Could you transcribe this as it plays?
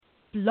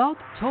Blog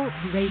Talk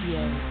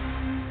Radio.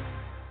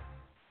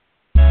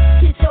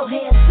 Get your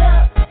hands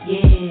up,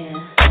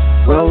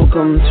 yeah.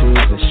 Welcome to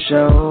the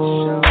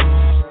show.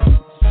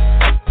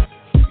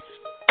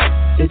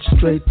 It's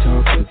Straight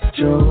Talk with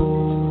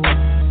Joe.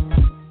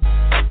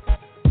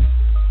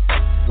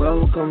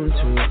 Welcome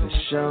to the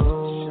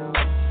show.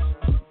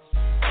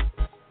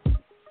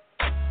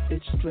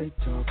 It's Straight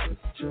Talk with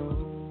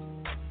Joe.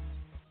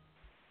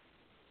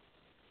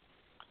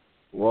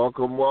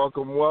 Welcome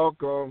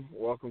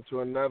to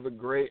another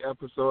great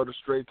episode of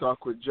Straight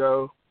Talk with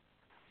Joe.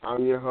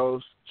 I'm your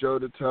host, Joe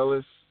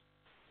DeTellis.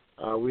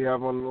 We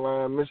have on the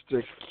line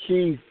Mr.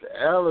 Keith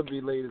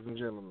Allaby, ladies and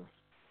gentlemen.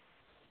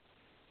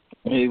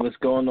 Hey, what's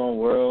going on,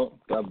 world?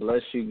 God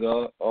bless you,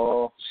 God.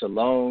 All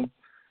shalom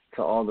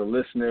to all the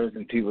listeners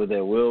and people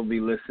that will be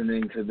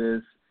listening to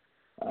this.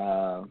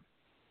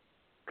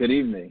 Good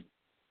evening.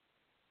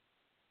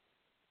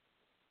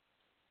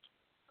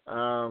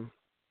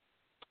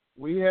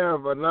 We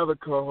have another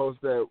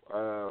co-host that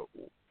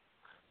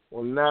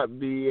will not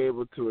be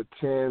able to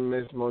attend,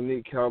 Miss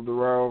Monique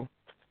Calderon.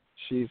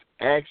 She's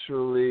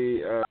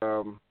actually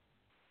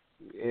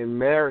in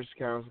marriage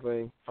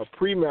counseling,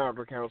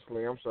 premarital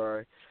counseling, I'm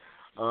sorry.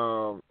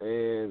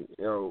 And,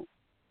 you know,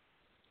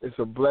 it's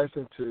a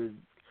blessing to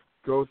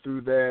go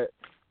through that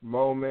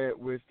moment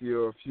with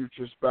your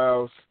future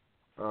spouse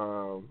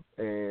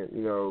and,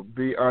 you know,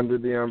 be under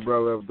the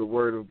umbrella of the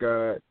Word of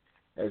God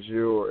as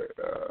you're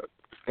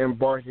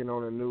embarking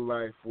on a new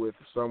life with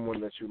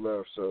someone that you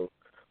love. So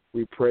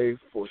we pray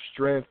for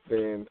strength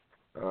and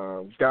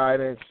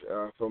guidance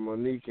for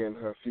Monique and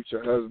her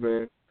future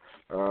husband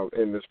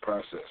in this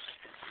process.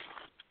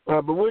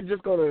 But we're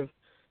just going to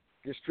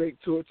get straight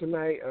to it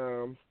tonight.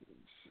 You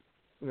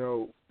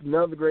know,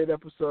 another great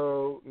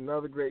episode,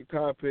 another great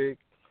topic.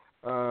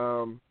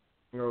 You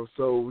know,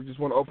 so we just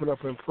want to open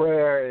up in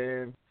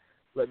prayer and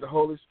let the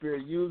Holy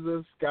Spirit use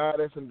us,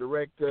 guide us, and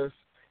direct us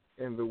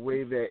in the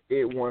way that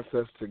it wants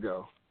us to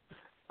go.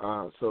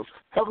 So,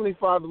 Heavenly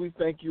Father, we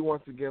thank you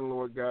once again,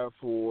 Lord God,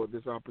 for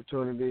this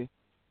opportunity.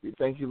 We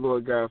thank you,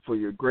 Lord God, for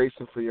your grace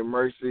and for your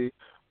mercy.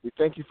 We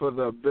thank you for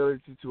the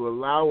ability to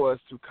allow us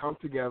to come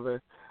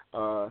together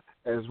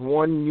as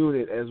one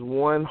unit, as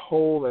one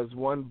whole, as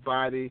one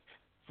body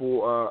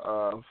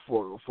for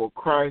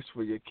Christ,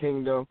 for your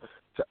kingdom,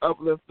 to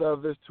uplift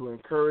others, to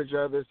encourage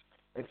others,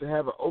 and to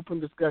have an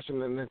open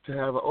discussion and to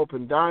have an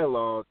open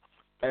dialogue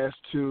as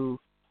to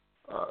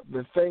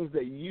the things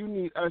that you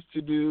need us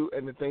to do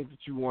and the things that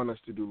you want us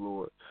to do,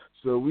 Lord.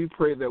 So we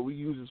pray that we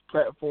use this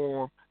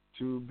platform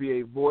to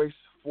be a voice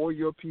for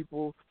your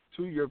people,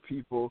 to your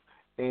people,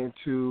 and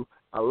to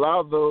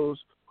allow those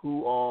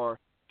who are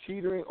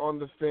teetering on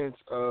the fence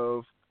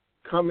of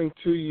coming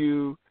to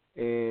you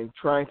and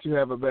trying to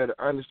have a better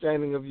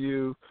understanding of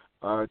you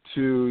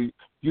to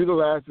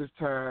utilize this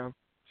time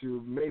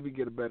to maybe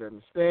get a better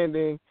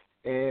understanding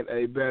and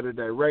a better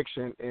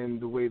direction in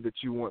the way that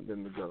you want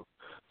them to go.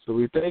 So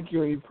we thank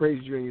you and we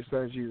praise you in your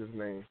son Jesus'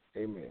 name.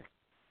 Amen.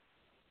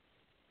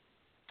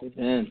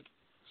 Amen.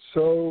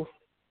 So,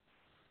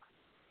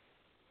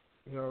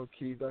 you know,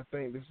 Keith, I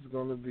think this is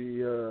going to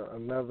be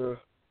another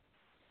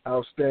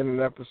outstanding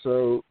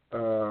episode,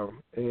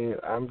 and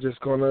I'm just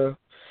going to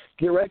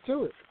get right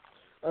to it.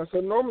 So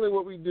normally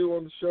what we do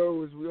on the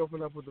show is we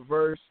open up with a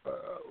verse,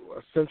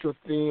 a central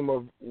theme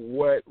of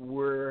what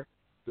we're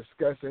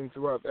discussing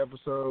throughout the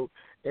episode.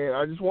 And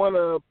I just want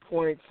to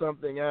point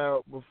something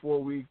out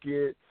before we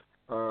get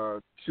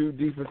too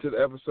deep into the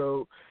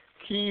episode.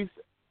 Keith,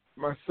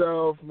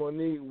 myself,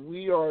 Monique,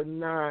 we are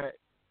not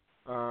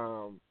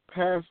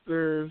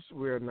pastors,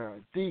 we are not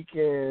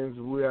deacons,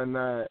 we are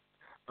not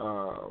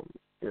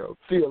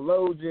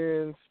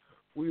theologians.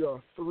 We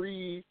are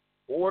three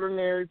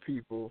ordinary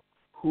people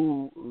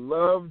who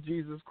love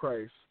Jesus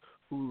Christ,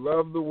 who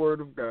love the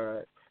Word of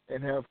God,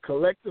 and have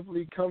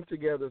collectively come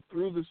together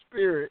through the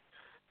Spirit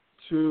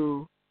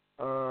to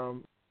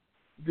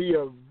be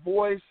a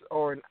voice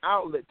or an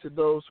outlet to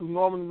those who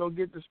normally don't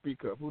get to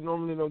speak up, who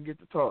normally don't get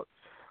to talk.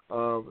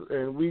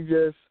 And we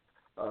just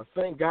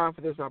thank God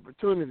for this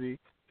opportunity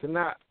to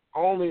not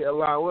only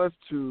allow us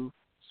to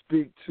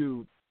speak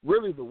to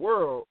really the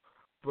world,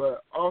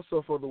 but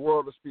also for the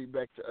world to speak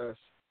back to us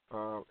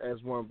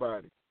as one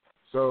body.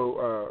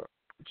 So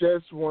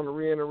just want to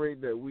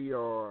reiterate that we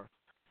are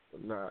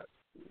not,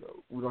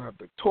 we don't have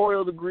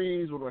doctoral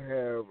degrees, we don't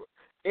have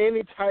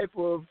any type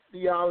of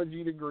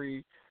theology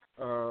degree,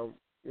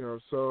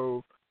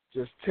 so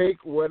just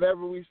take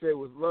whatever we say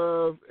with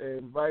love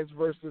and vice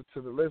versa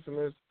to the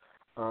listeners.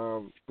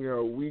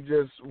 We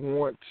just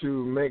want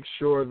to make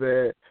sure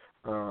that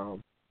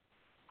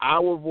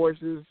our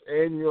voices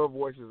and your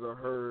voices are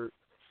heard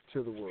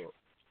to the world.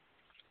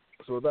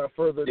 So without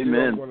further ado,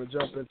 I'm going to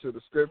jump into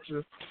the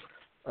scripture.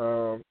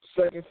 2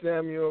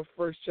 Samuel,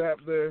 1st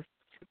chapter,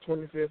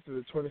 25th to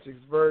the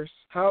 26th verse.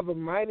 How the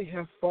mighty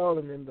have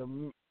fallen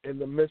in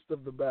the midst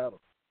of the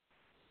battle.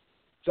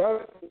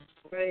 Jonathan is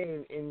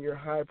slain in your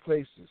high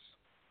places.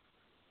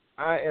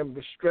 I am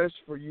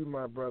distressed for you,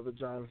 my brother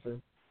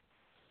Jonathan.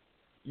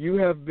 You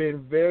have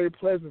been very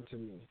pleasant to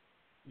me.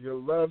 Your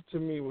love to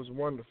me was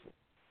wonderful,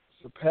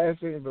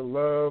 surpassing the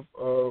love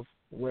of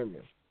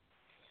women.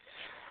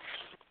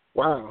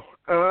 Wow.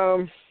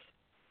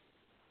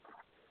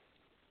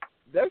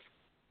 That's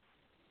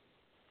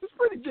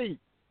pretty deep.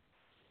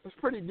 That's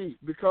pretty deep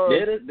because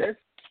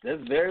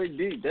that's very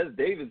deep. That's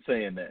David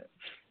saying that.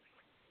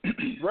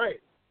 Right.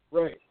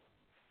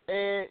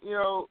 And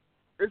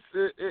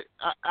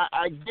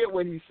I get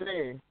what he's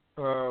saying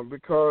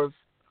because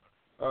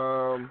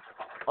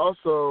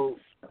also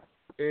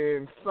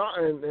in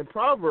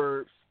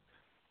Proverbs,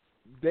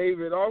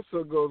 David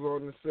also goes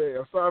on to say,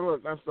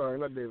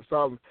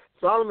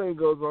 Solomon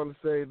goes on to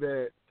say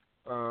that,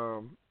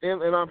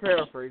 and I'm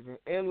paraphrasing,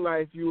 in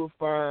life you will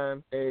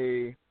find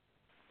a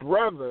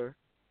brother,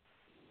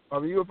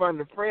 or you will find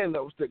a friend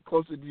that will stick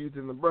closer to you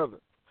than the brother.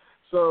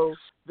 So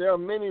there are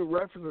many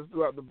references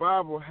throughout the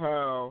Bible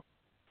how,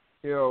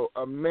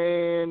 a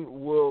man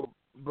will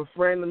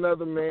befriend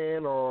another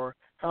man, or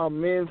how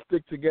men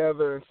stick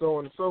together, and so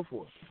on and so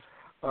forth.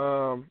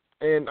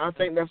 And I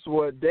think that's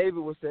what David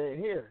was saying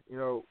here.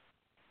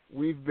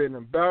 We've been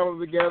in battle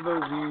together.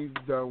 We've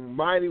done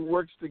mighty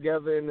works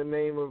together in the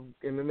name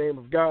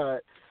of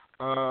God.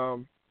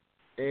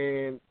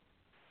 And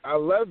I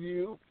love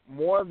you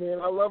more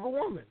than I love a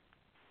woman.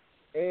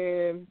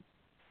 And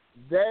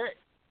that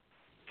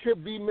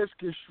could be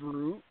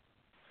misconstrued.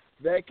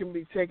 That can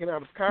be taken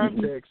out of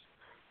context.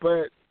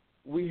 But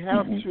we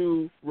have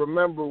to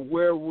remember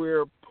where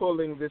we're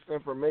pulling this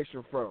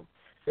information from.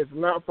 It's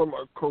not from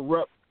a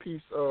corrupt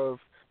piece of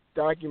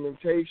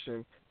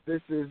documentation.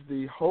 This is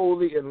the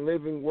holy and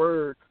living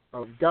word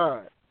of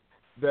God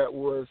that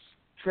was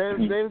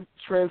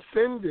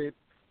transcended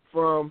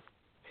from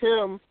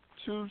him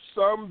to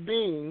some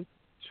being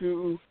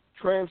to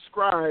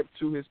transcribe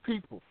to his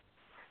people.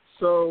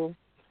 So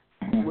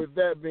with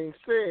that being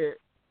said,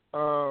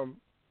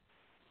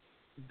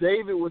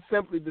 David was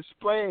simply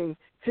displaying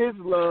his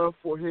love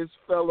for his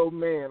fellow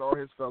man or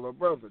his fellow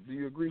brother. Do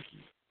you agree,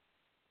 Keith?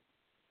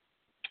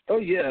 Oh,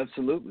 yeah,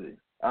 absolutely.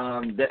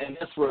 And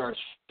that's where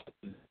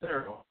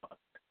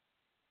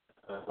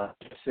like I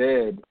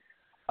said,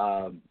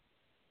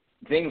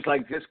 things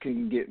like this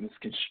can get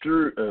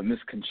misconstrued.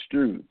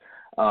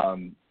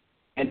 And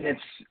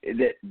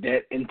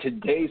that in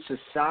today's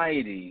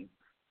society,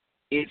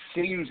 it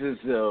seems as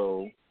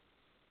though,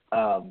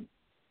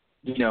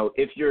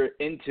 if you're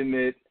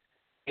intimate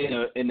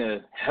in a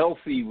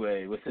healthy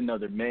way with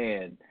another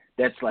man,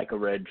 that's like a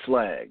red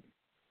flag.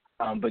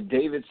 But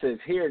David says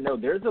here, no,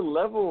 there's a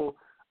level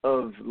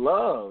of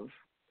love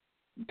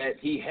that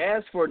he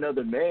has for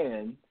another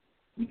man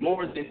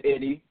more than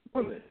any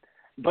woman.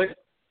 But,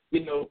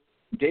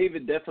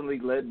 David, definitely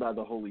led by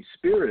the Holy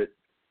Spirit,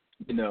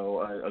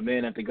 a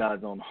man after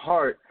God's own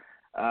heart,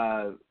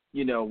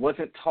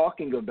 wasn't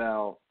talking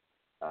about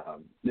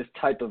this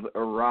type of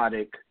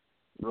erotic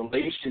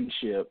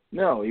relationship.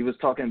 No, he was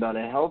talking about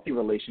a healthy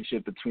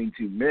relationship between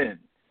two men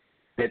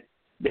that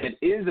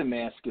is a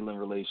masculine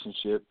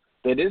relationship,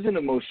 that is an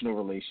emotional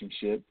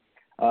relationship.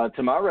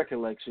 To my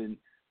recollection,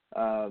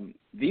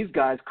 these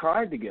guys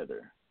cried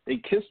together. They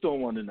kissed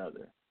on one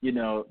another.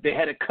 They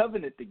had a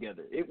covenant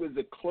together. It was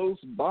a close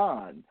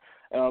bond.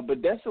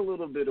 But that's a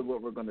little bit of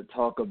what we're going to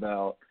talk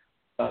about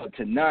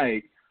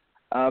tonight,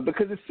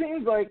 because it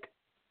seems like,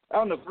 I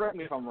don't know, correct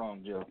me if I'm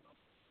wrong, Joe.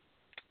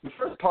 The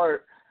first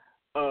part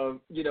of,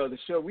 the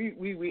show,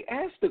 we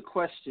asked the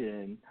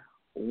question,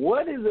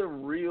 what is a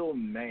real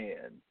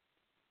man?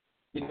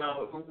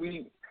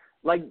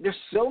 There's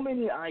so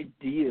many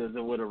ideas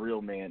of what a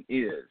real man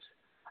is.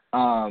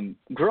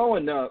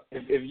 Growing up,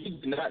 if you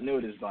do not know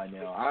this by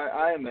now,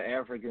 I am an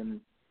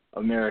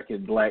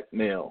African-American black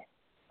male.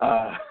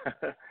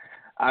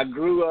 I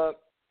grew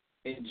up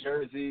in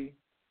Jersey,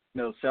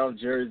 South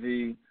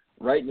Jersey,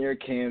 right near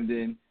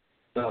Camden,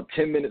 about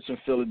 10 minutes from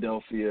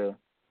Philadelphia.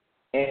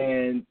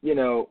 And,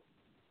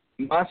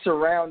 my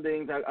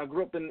surroundings, I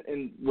grew up I'm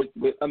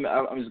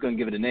just going to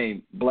give it a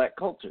name, black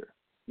culture,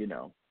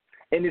 And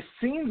it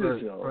seems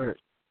as though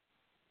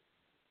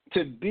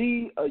to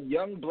be a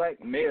young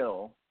black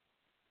male,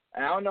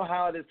 and I don't know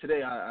how it is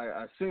today,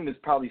 I assume it's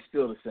probably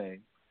still the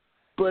same,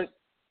 but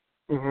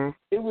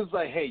it was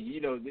like, hey,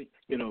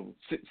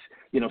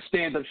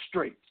 stand up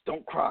straight,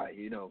 don't cry,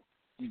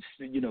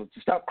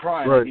 stop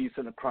crying. Right. He's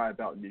going to cry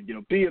about,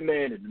 be a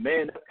man, and the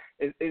man,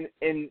 and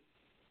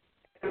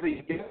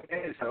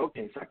it's like,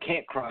 okay, so I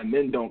can't cry.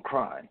 Men don't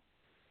cry.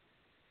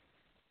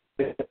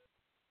 With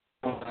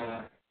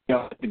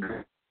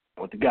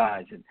the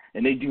guys,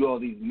 and they do all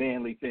these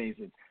manly things,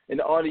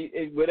 and all the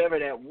whatever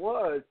that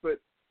was, but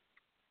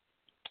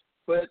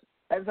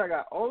as I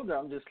got older,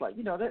 I'm just like,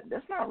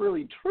 that's not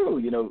really true.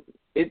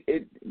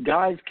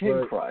 Guys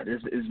can cry.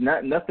 There's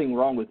nothing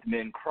wrong with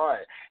men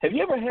crying. Have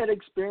you ever had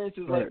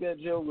experiences like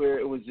that, Joe, where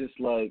it was just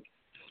like,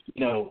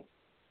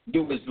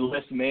 you was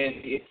less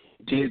manly if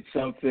you did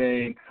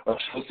something or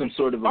show some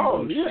sort of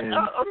emotion?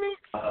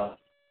 Oh yeah,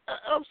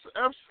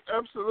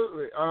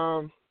 absolutely.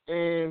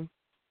 And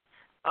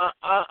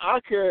I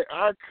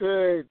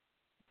could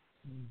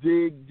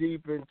dig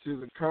deep into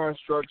the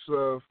constructs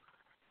of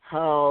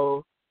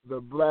how the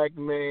black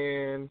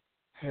man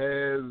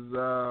has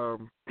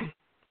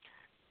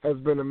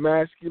been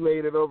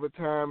emasculated over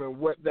time and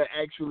what that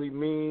actually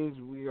means.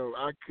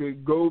 I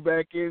could go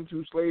back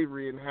into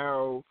slavery and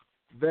how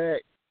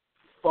that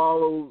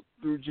followed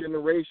through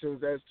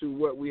generations as to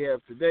what we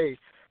have today.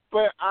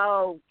 But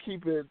I'll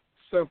keep it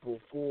simple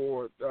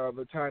for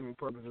the timing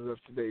purposes of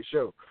today's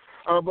show.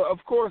 But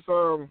of course,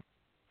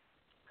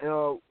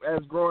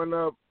 as growing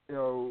up,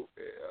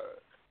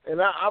 and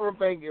I don't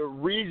think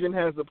region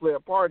has to play a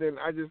part in it.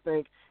 I just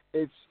think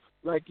it's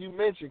like you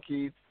mentioned,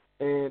 Keith,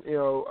 and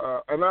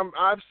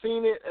I've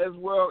seen it as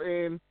well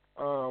in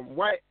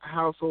white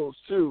households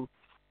too,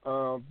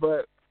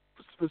 but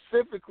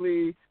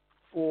specifically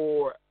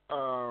for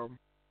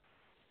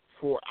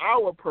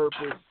our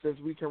purpose, since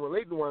we can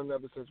relate to one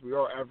another, since we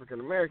are African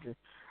American,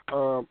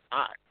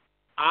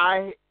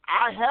 I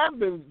have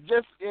been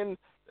just in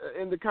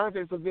the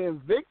context of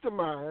being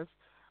victimized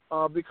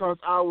because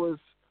I was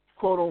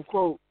quote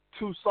unquote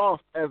too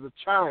soft as a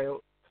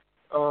child,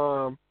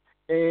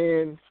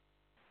 and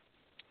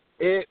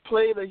it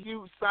played a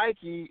huge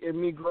psyche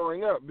in me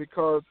growing up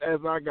because as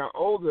I got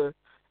older,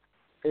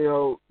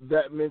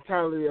 that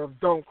mentality of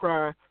don't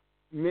cry,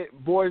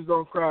 boys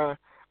don't cry,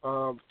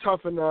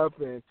 toughen up,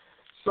 and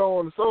so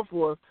on and so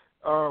forth,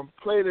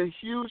 played a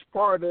huge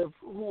part of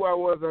who I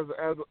was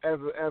as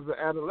an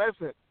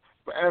adolescent.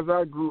 But as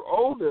I grew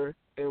older,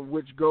 and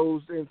which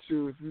goes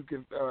into, if you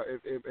can,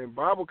 in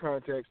Bible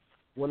context,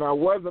 when I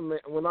was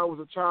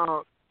a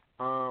child,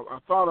 I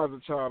thought I was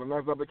a child, and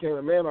as I became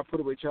a man, I put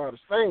away childish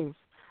things.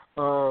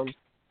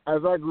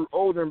 As I grew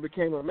older and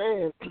became a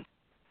man,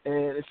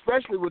 and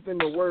especially within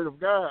the Word of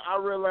God, I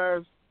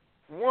realized,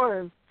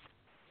 one,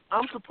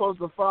 I'm supposed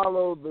to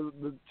follow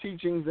the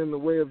teachings and the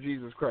way of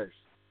Jesus Christ.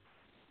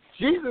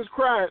 Jesus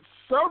cried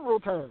several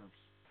times,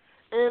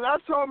 and I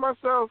told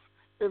myself,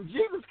 if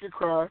Jesus could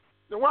cry,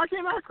 then why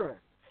can't I cry?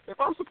 If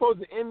I'm supposed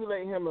to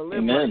emulate him and live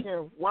Amen. like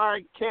him,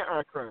 why can't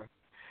I cry?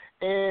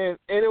 And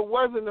it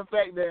wasn't the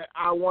fact that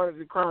I wanted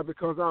to cry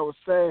because I was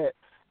sad.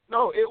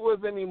 No, it was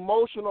an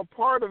emotional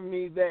part of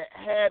me that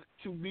had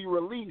to be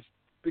released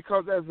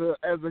because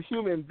as a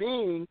human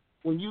being,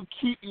 when you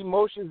keep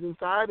emotions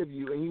inside of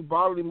you and you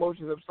bottle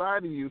emotions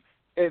inside of you,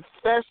 it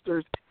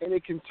festers and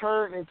it can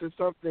turn into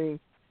something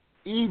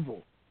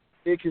evil.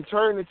 It can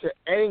turn into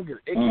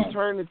anger. It can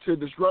turn into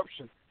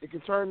disruption. It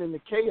can turn into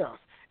chaos.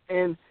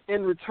 And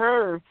in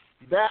return,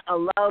 that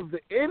allows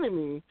the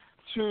enemy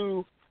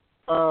to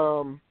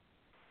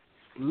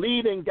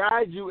lead and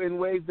guide you in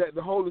ways that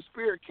the Holy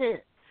Spirit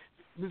can't.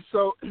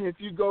 So if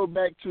you go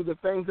back to the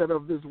things that are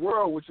of this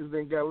world, which is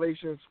in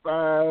Galatians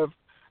 5,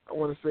 I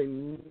want to say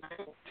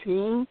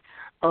 19,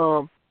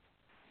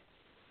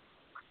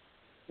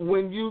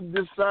 when you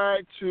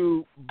decide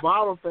to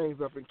bottle things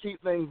up and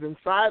keep things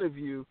inside of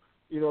you,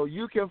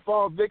 you can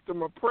fall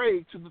victim or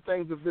prey to the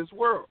things of this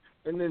world.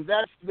 And then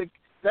that's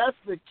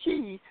the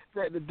key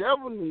that the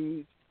devil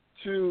needs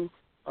to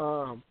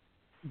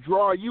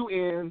draw you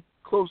in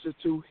closer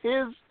to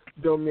his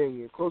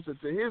dominion, closer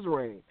to his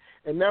reign.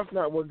 And that's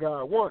not what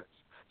God wants.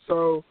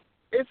 So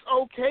it's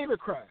okay to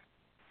cry.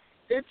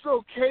 It's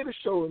okay to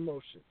show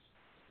emotions.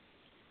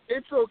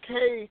 It's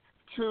okay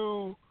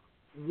to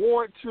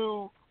want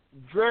to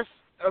dress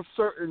a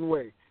certain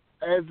way,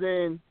 as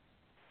in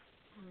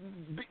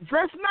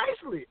dress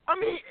nicely. I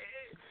mean,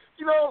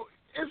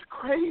 it's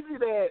crazy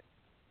that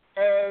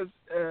as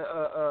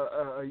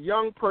a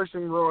young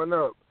person growing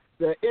up,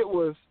 that it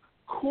was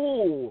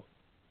cool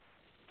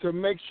to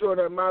make sure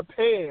that my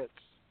pants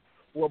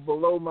were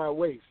below my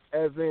waist,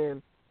 as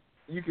in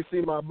you can see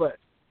my butt.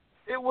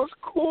 It was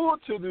cool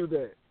to do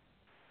that.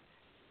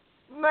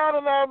 Now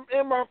that I'm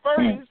in my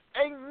 30s,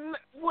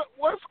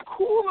 what's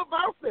cool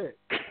about that?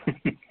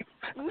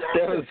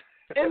 Nothing.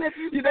 And if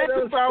you think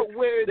about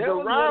where it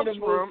derives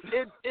from,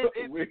 it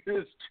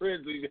weirdest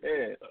trend we've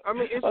had. I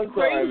mean, it's I'm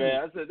crazy. sorry,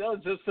 man. I said that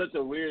was just such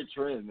a weird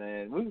trend,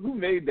 man. Who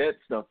made that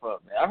stuff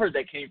up, man? I heard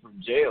that came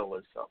from jail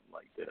or something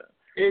like that.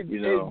 It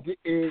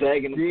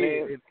sagging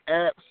did. pants. It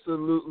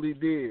absolutely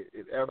did.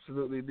 It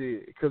absolutely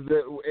did. Because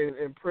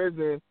in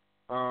prison,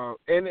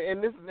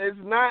 and this is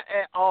not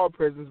at all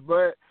prisons,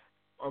 but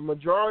a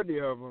majority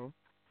of them,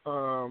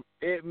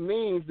 it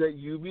means that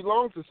you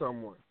belong to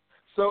someone.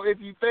 So if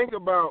you think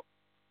about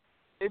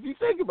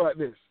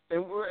this,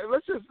 and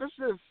let's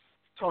just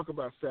talk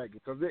about sagging,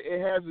 because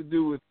it has to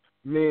do with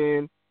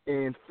men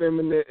and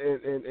feminine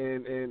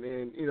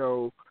and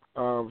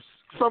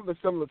something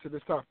similar to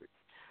this topic.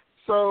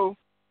 So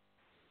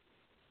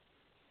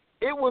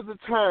it was a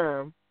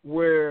time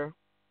where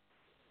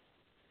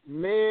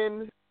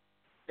men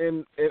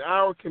in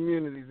our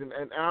communities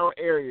and our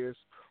areas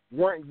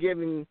weren't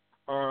getting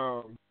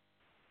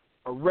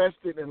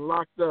arrested and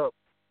locked up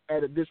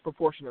at a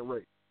disproportionate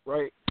rate,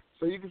 right?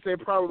 So you can say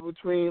probably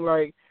between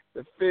like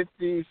the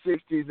 50s,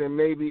 60s, and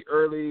maybe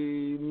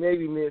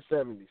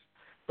mid-70s.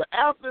 But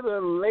after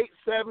the late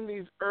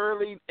 70s,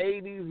 early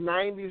 80s,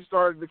 90s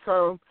started to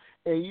come,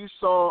 and you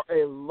saw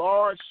a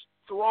large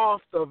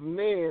swath of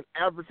men,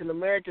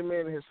 African-American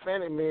men and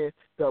Hispanic men,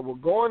 that were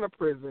going to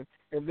prison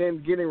and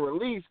then getting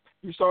released,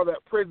 you saw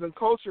that prison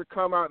culture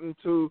come out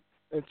into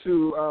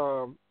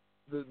the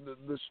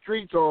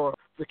streets or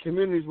the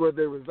communities where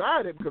they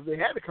resided because they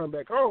had to come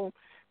back home,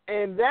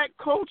 and that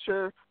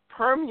culture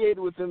permeated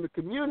within the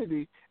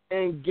community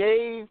and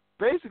gave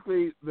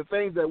basically the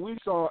things that we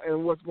saw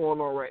and what's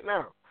going on right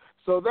now.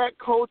 So that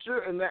culture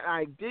and that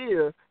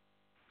idea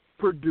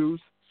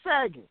produced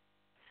sagging.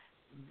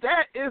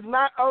 That is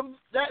not of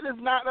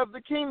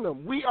the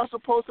kingdom. We are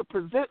supposed to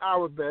present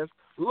our best,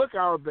 look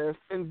our best,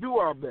 and do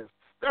our best.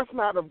 That's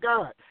not of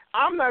God.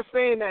 I'm not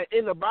saying that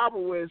in the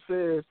Bible where it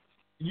says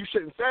you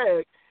shouldn't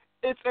sag.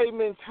 It's a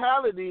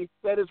mentality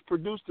that is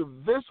produced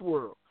of this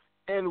world,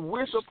 and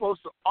we're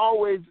supposed to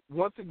always,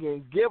 once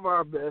again, give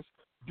our best,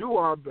 do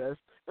our best,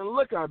 and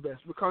look our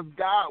best because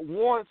God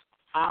wants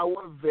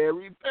our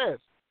very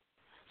best.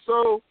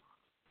 So,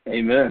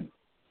 amen.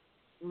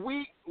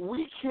 We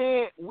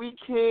can't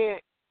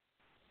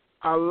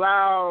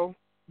allow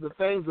the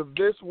things of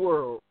this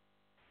world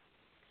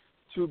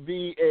to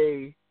be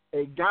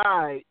a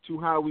guide to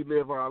how we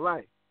live our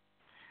life.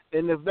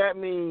 And if that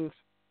means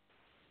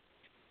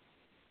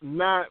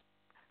not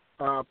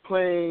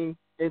playing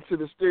into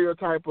the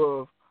stereotype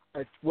of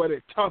what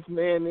a tough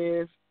man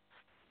is,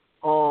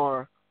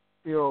 or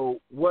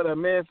what a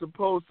man's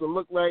supposed to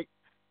look like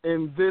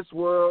in this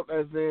world,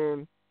 as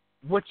in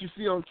what you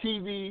see on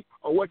TV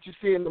or what you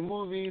see in the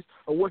movies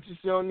or what you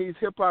see on these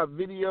hip-hop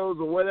videos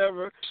or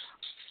whatever,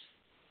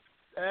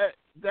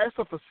 that's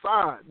a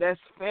facade. That's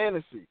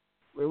fantasy.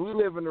 When we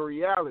live in a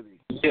reality,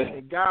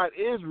 and God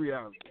is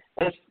reality.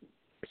 That's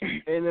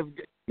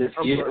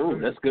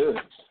good.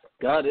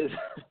 God is.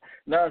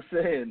 No, I'm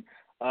saying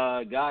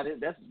God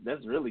is.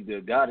 That's really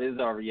good. God is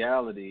our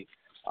reality.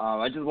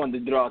 I just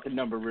wanted to throw out the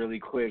number really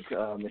quick.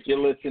 If you're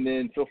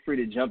listening, feel free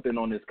to jump in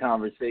on this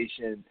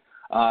conversation.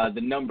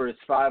 The number is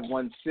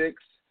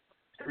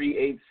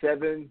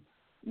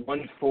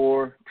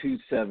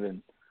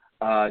 516-387-1427.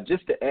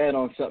 Just to add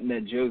on something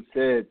that Joe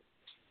said,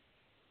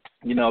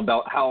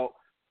 about how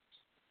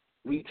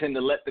we tend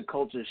to let the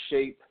culture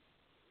shape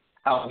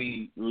how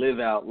we live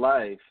out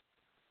life,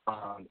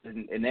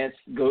 and that's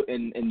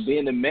and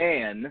being a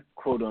man,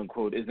 quote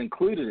unquote, is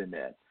included in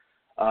that.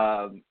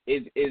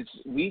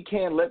 We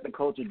can't let the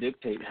culture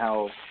dictate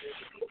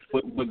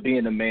what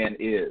being a man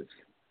is.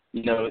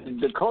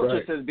 The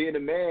culture says being a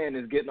man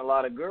is getting a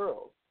lot of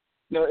girls.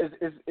 That's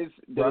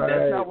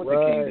not what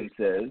the kingdom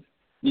says.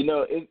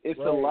 It's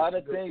a lot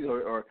of things,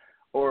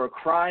 or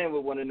crying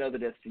with one another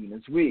that's seen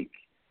as weak.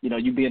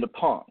 You being a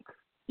punk,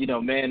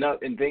 man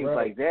up and things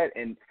like that.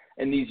 And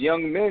these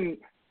young men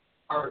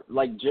are,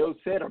 like Joe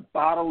said, are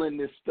bottling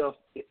this stuff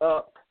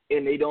up,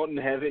 and they don't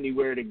have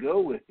anywhere to go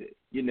with it.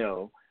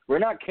 We're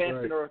not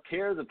casting our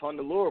cares upon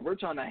the Lord. We're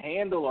trying to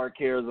handle our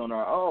cares on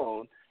our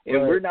own,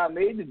 and we're not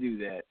made to do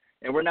that.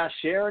 And we're not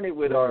sharing it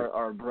with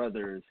our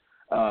brothers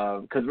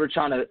because we're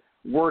trying to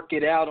work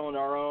it out on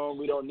our own.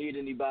 We don't need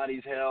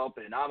anybody's help,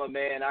 and I'm a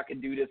man. I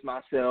can do this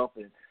myself.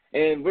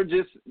 And we're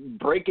just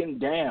breaking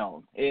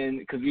down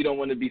because we don't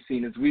want to be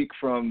seen as weak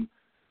from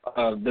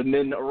the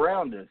men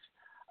around us.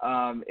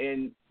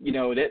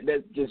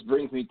 That just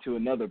brings me to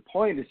another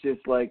point. It's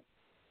just like,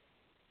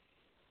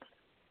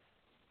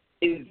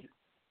 I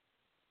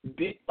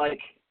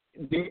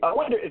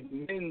wonder if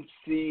men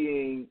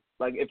seeing,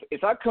 like,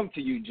 if I come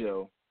to you,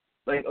 Joe,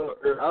 like,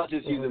 or I'll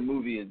just use a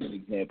movie as an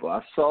example.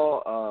 I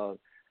saw,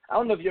 I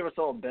don't know if you ever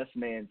saw Best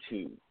Man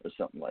 2 or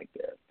something like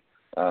that,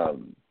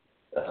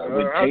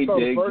 with Tay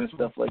Diggs and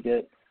stuff like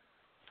that.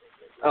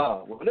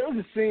 Oh, well, there was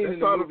a scene in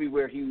the movie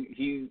where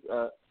he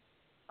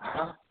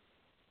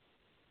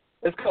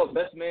it's called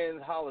Best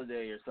Man's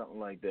Holiday or something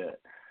like that.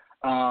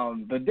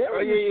 But there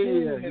was a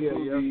scene in the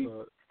movie.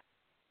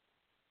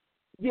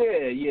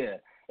 Yeah.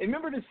 And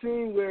remember the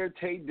scene where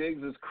Tay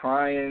Diggs was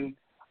crying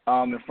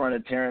in front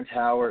of Terrence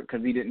Howard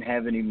because he didn't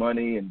have any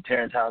money, and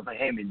Terrence Howard was like,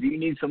 "Hey man, do you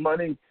need some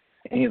money?"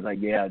 And he was like,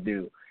 "Yeah, I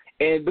do."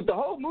 But the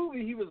whole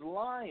movie he was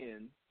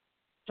lying,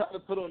 trying to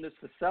put on this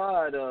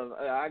facade of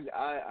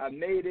I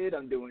made it,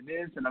 I'm doing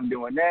this and I'm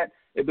doing that.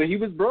 But he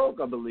was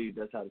broke, I believe.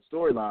 That's how the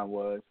storyline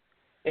was.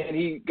 And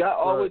he got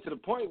all the way to the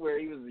point where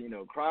he was,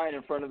 crying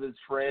in front of his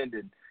friend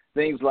and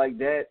things like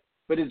that.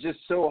 But it's just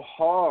so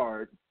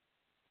hard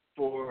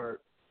for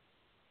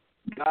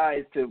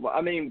guys to,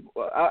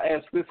 I'll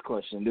ask this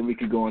question, then we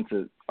could go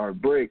into our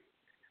break.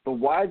 But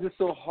why is it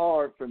so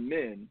hard for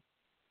men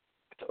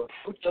to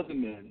approach other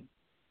men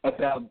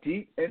about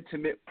deep,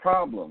 intimate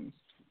problems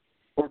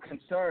or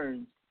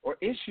concerns or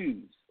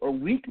issues or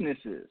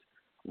weaknesses?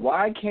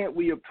 Why can't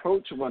we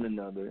approach one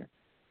another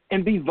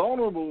and be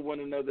vulnerable with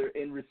one another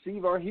and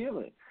receive our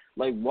healing?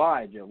 Like,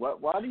 why, Joe?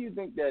 Why do you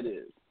think that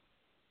is?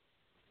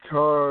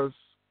 Because,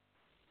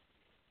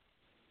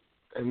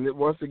 and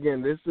once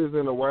again, this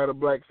isn't a white or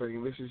black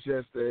thing. This is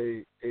just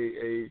I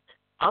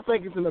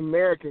think it's an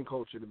American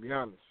culture, to be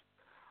honest.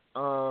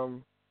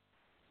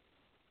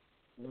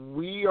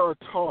 We are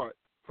taught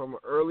from an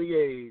early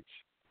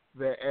age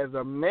that as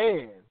a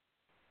man,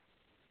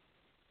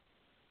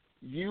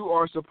 you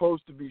are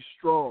supposed to be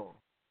strong.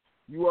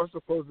 You are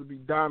supposed to be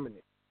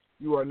dominant.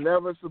 You are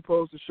never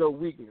supposed to show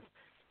weakness.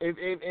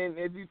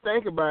 if you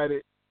think about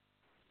it,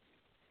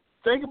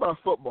 think about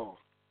football.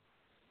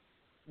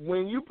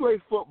 When you play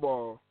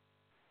football,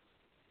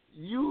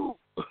 you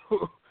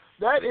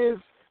that is,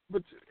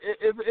 but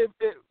if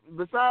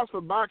besides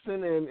for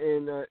boxing and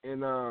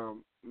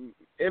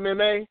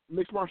MMA,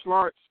 mixed martial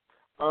arts,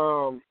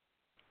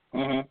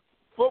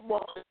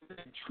 football is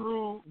a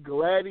true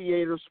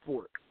gladiator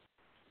sport.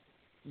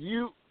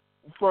 You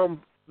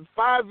from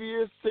 5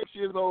 years, 6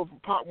 years old from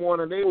Pop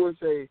Warner, they would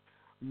say,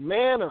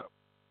 "Man up,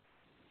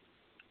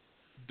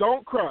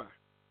 don't cry,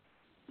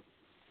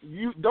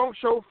 you don't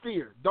show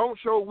fear, don't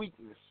show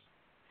weakness,"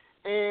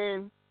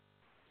 and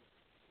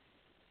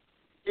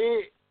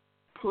it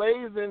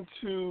plays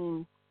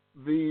into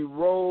the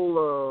role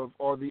of,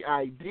 or the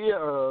idea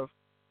of,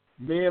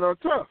 men are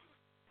tough.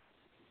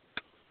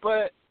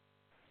 But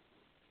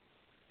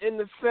in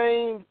the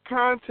same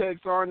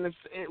context, or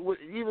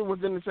even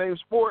within the same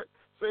sport,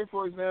 say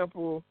for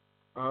example,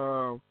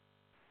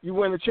 you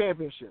win a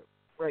championship,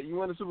 right? You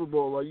win the Super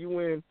Bowl, or you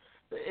win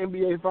the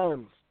NBA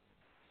Finals,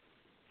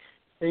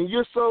 and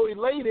you're so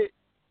elated,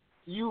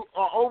 you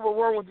are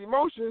overrun with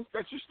emotions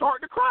that you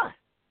start to cry.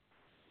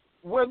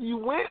 Whether you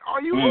win or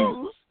you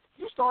lose,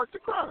 you start to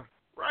cry,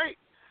 right?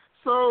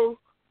 So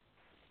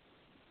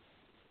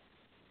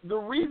the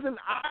reason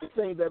I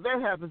think that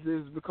happens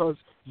is because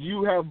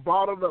you have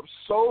bottled up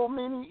so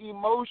many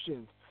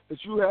emotions,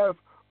 that you have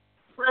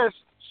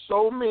pressed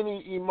so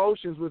many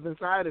emotions within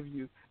inside of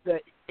you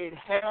that it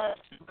has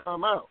to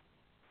come out,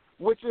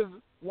 which is,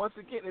 once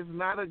again, is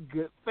not a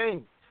good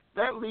thing.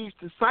 That leads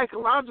to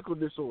psychological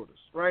disorders,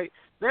 right?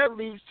 That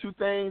leads to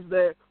things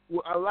that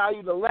will allow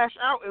you to lash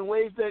out in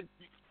ways that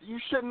you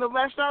shouldn't have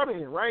lashed out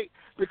in, right?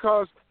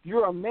 Because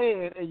you're a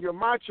man and you're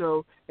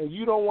macho and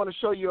you don't want to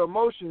show your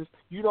emotions,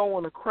 you don't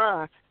want to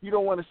cry, you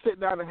don't want to sit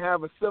down and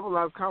have a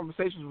civilized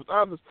conversations with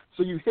others,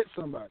 so you hit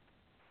somebody.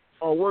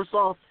 Or worse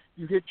off,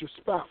 you hit your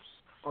spouse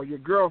or your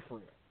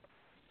girlfriend.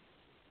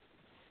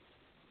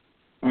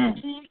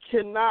 We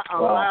cannot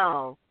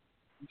allow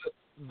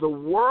the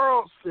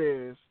world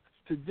says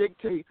to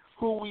dictate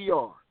who we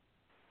are,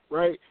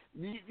 right?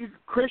 You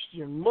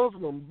Christian,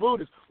 Muslim,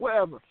 Buddhist,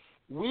 whatever.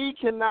 We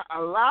cannot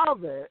allow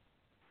that,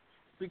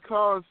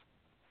 because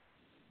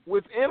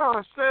within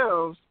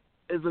ourselves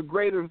is a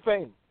greater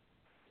thing,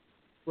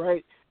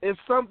 right? It's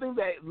something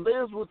that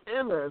lives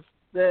within us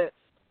that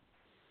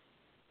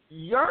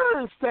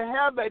yearns to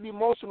have that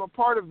emotional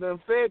part of them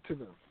fed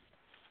to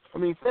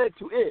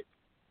it.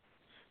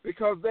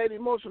 Because that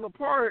emotional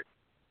part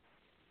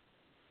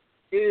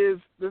is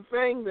the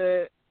thing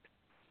that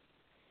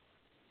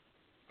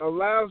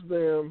allows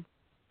them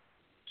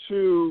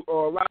to,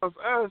 or allows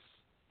us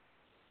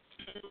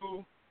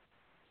to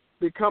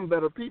become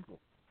better people.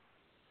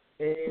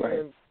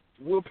 And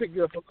we'll pick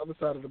you up on the other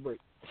side of the break.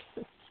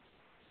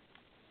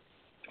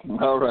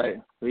 All right.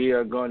 We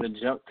are going to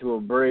jump to a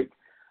break.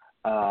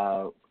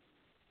 We'll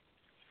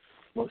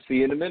see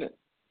you in a minute.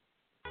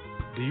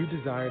 Do you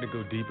desire to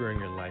go deeper in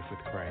your life with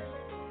Christ?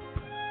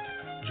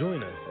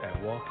 Join us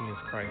at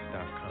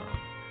walkinginchrist.com,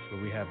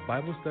 where we have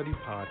Bible study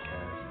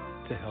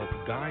podcasts to help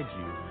guide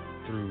you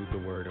through the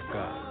Word of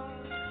God.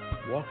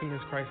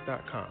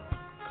 walkinginchrist.com.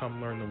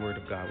 Come learn the Word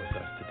of God with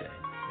us today.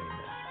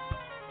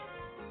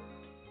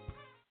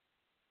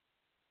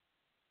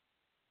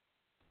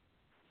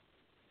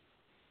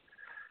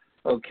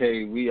 Amen.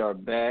 Okay, we are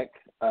back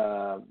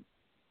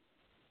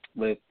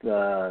with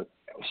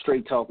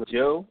Straight Talk with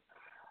Joe.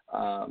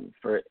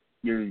 For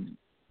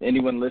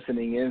anyone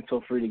listening in,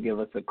 feel free to give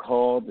us a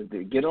call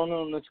to get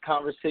on this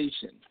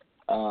conversation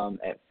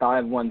at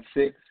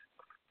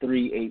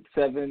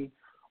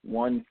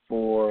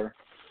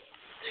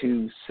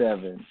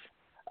 516-387-1427.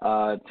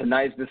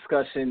 Tonight's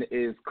discussion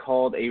is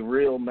called A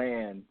Real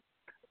Man.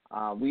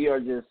 We are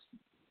just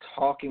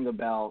talking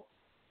about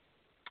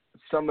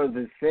some of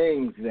the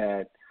things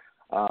that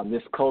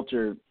this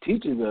culture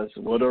teaches us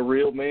what a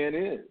real man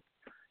is.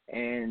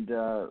 And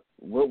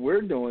what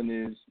we're doing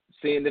is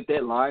seeing if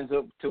that lines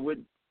up to what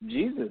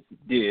Jesus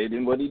did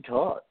and what he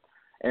taught.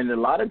 And a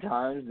lot of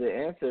times the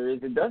answer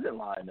is it doesn't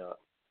line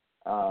up.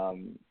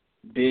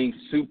 Being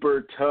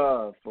super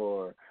tough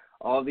or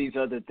all these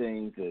other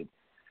things that,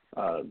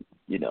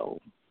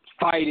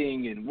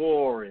 fighting and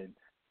war and,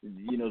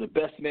 the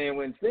best man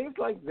wins, things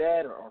like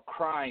that, or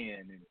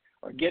crying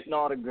or getting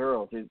all the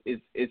girls.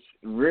 It's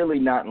really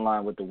not in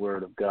line with the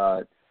Word of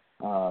God.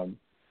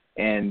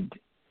 And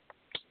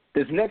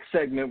this next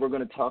segment, we're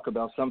going to talk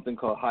about something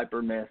called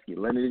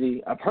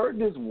hypermasculinity. I've heard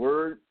this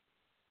word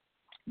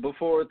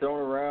before thrown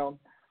around,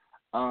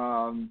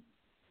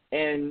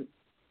 and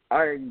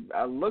I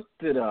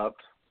looked it up,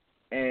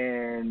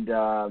 and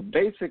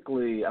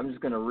basically I'm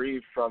just going to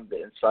read from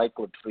the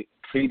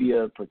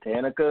Encyclopedia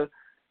Britannica,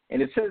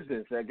 and it says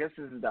this. I guess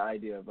this is the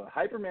idea of a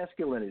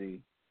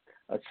hypermasculinity,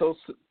 a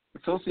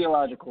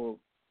sociological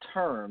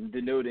term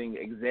denoting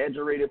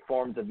exaggerated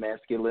forms of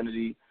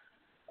masculinity,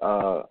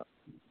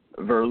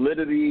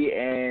 virility,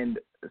 and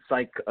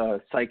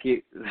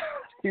psychic.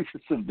 These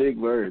are some big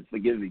words.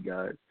 Forgive me,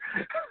 guys.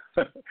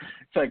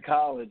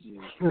 Psychology.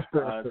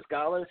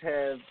 Scholars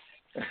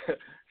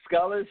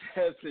scholars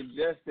have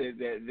suggested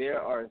that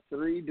there are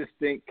 3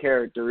 distinct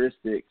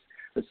characteristics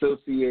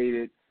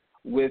associated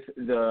with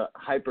the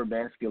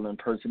hypermasculine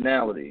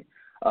personality.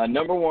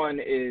 Number 1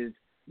 is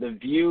the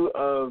view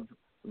of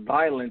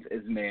violence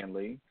as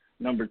manly.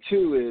 Number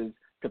 2 is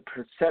the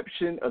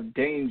perception of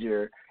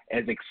danger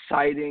as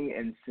exciting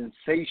and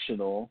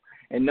sensational.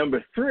 And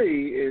number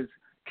 3 is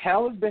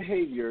callous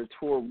behavior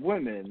toward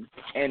women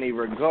and a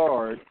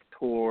regard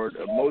toward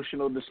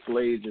emotional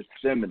displays as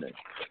feminine.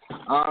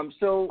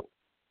 So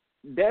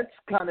that's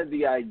kind of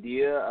the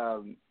idea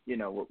of,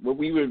 what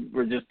we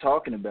were just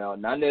talking about.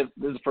 And this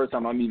is the first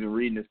time I'm even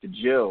reading this to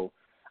Jill.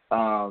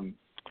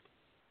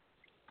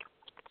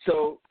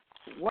 So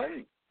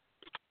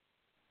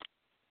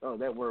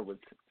that word was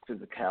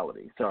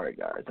physicality. Sorry,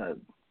 guys.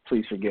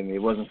 Please forgive me.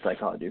 It wasn't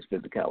psychology. It's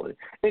physicality.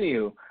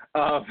 Anywho,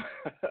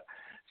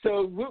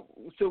 so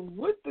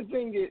what the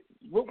thing is,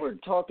 what we're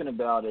talking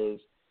about is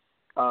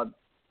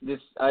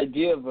this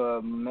idea of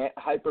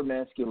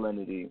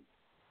hypermasculinity.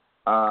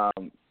 I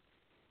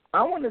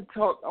want to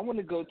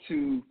go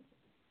to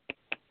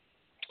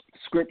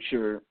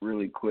scripture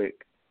really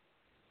quick.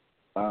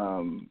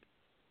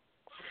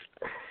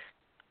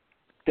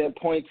 That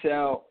points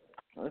out.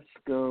 Let's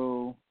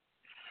go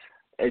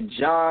at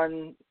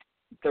John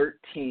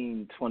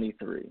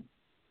 13:23.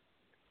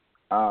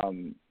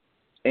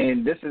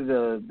 And this is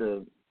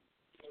the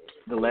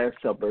Last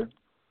Supper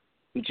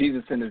with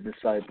Jesus and his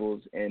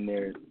disciples, and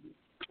there's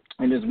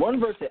one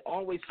verse that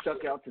always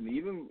stuck out to me,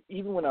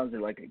 even when I was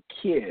like a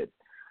kid.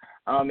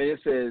 And it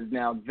says,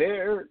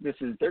 this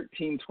is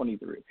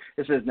 13:23.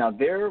 It says, now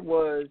there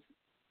was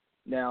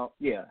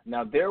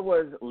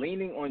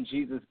leaning on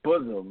Jesus'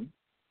 bosom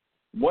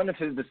one of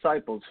his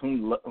disciples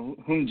whom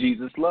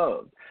Jesus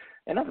loved.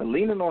 And I was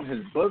leaning on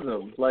his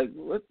bosom. Like,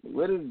 what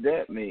does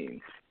that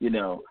mean?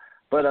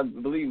 But I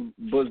believe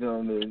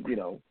bosom is,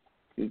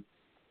 his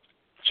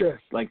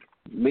chest. Like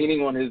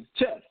leaning on his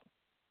chest,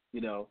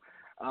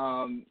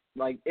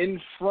 like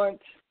in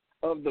front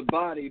of the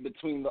body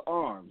between the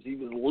arms. He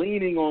was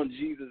leaning on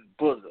Jesus'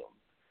 bosom.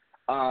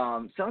 So I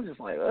was just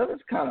like, oh,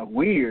 that's kind of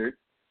weird.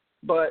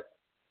 But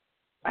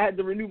I had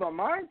to renew my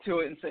mind to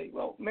it and say,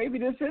 well, maybe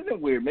this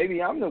isn't weird.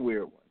 Maybe I'm the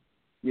weird one.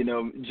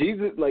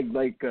 Jesus, like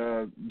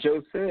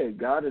Joe said,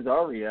 God is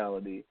our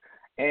reality.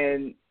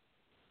 And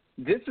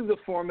this is a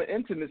form of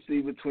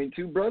intimacy between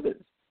 2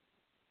 brothers.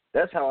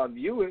 That's how I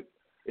view it.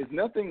 There's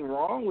nothing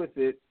wrong with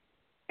it.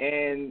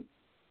 And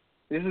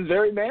this is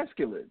very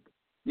masculine.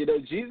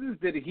 Jesus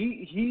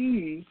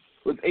he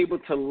was able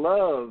to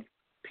love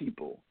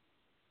people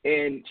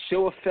and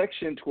show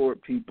affection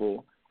toward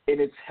people, and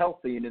it's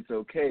healthy and it's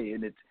okay,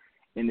 and it's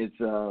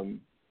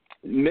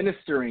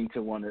ministering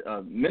to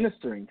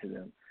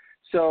them.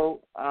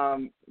 So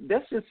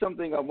that's just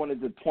something I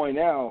wanted to point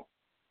out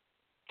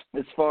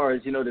as far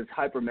as, this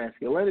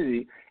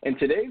hypermasculinity. In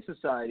today's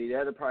society,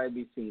 that would probably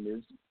be seen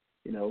as,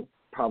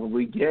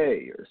 probably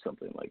gay or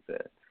something like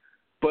that.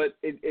 But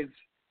it's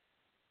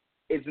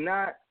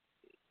not.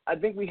 I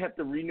think we have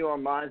to renew our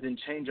minds and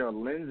change our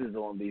lenses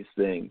on these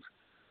things,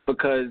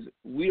 because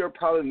we are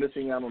probably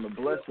missing out on the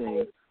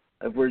blessing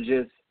if we're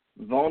just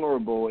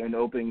vulnerable and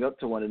opening up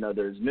to one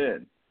another as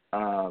men.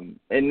 And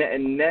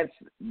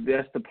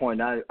that's the point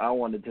I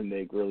wanted to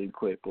make really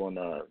quick on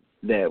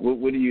that.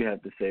 What do you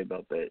have to say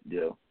about that,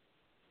 Joe?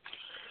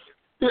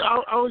 Yeah,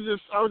 I was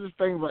just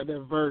thinking about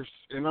that verse,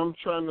 and I'm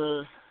trying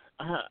to.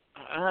 I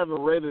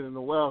haven't read it in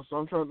a while, so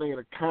I'm trying to think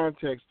of the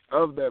context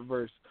of that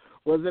verse.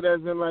 Was it as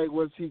in, like,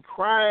 was he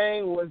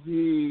crying? Was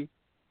he,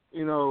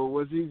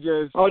 was he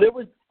just? Oh, they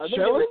were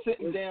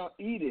sitting down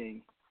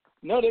eating.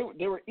 No,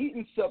 they were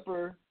eating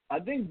supper.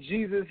 I think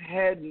Jesus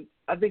had.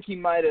 I think he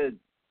might have.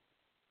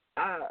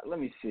 Let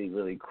me see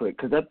really quick,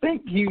 because I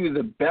think he was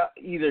about,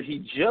 either he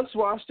just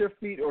washed their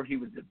feet or he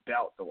was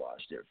about to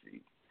wash their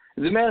feet.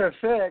 As a matter of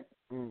fact,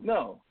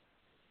 no,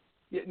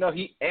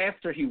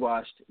 after he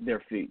washed their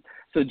feet.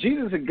 So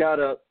Jesus had got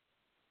up,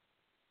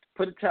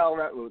 put a towel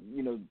around,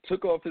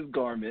 took off his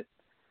garment,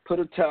 put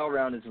a towel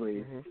around his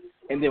waist,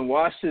 and then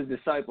washed his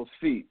disciples'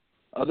 feet,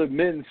 other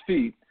men's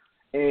feet,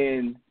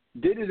 and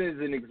did it as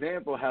an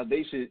example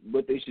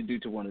what they should do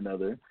to one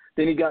another.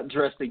 Then he got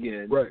dressed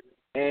again. Right.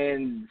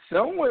 And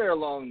somewhere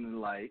along the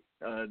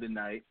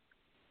night,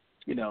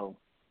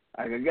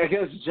 I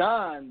guess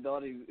John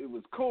thought it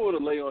was cool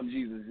to lay on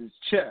Jesus'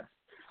 chest.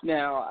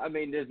 Now, I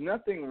mean, there's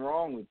nothing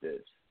wrong with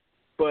this,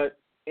 but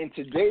in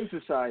today's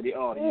society,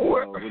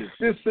 what is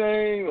this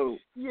thing? Or,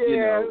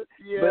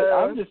 But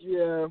I'm just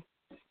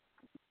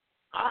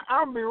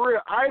I'll be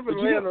real. I even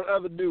lay on the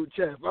other dude's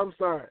chest. I'm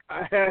sorry.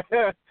 I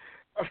can't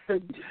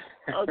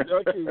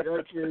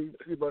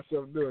see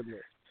myself doing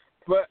that.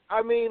 But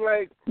I mean,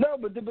 like, no.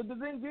 But the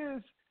thing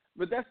is,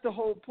 that's the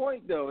whole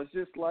point, though. It's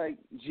just like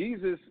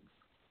Jesus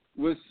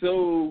was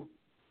so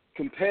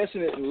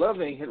compassionate and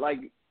loving,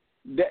 like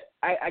that.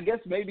 I guess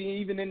maybe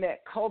even in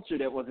that culture,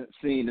 that wasn't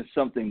seen as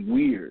something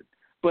weird.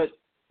 But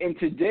in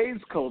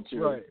today's culture,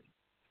 right,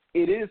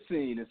 it is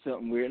seen as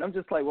something weird. And I'm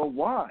just like, well,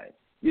 why?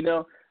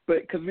 But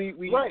because we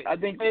right. I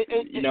think,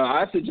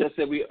 I suggest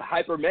that we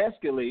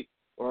hypermasculate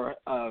or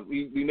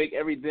we make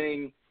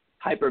everything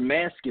hyper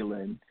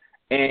masculine,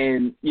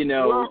 and you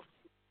know. Well,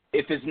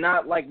 if it's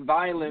not like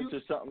violence or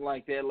something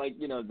like that, like,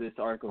 you know, this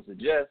article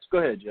suggests. Go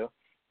ahead, Joe.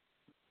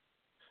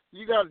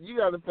 You got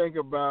to think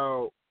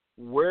about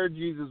where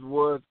Jesus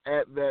was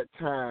at that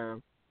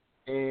time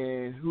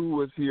and who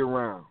was he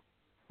around,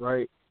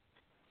 right?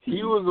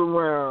 He was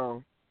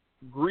around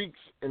Greeks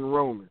and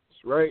Romans,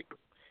 right?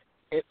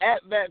 And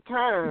at that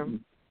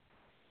time,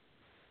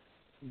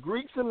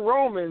 Greeks and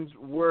Romans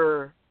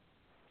were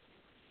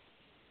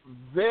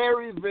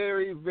very,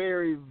 very,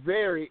 very,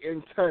 very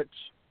in touch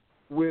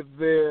with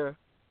their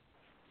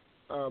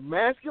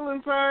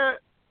masculine side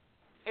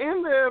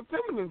and their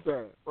feminine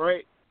side,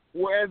 right?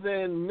 Whereas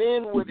then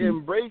men would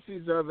embrace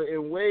each other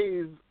in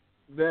ways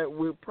that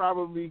would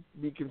probably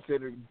be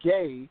considered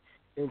gay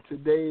in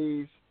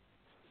today's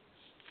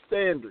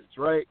standards,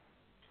 right?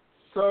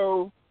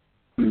 So,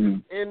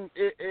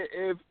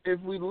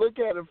 if we look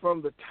at it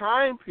from the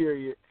time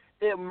period,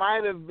 it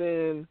might have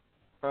been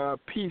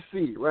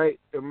PC, right?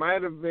 It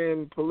might have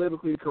been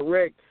politically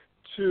correct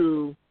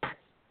to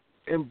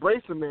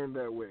embrace a man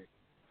that way.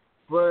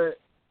 But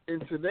in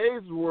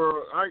today's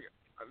world,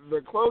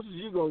 the closest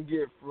you're going to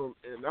get from,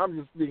 and I'm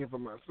just speaking for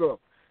myself,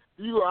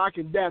 I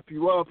can dap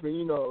you up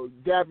and,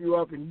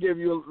 and give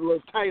you a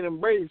little tight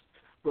embrace,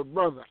 but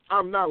brother,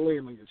 I'm not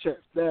laying on your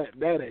chest. That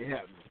ain't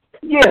happening.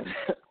 Yeah.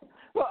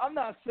 Well, I'm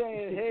not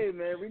saying, hey,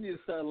 man, we need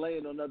to start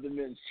laying on other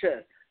men's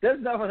chests.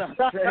 That's not what I'm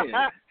saying.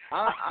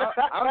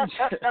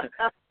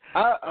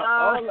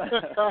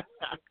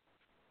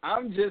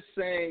 I'm just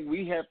saying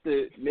we have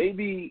to,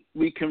 maybe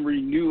we can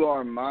renew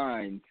our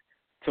minds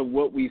to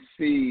what we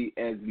see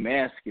as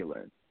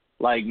masculine.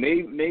 Like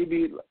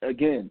maybe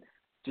again,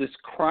 just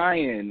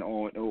crying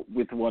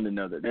with one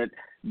another.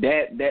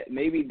 That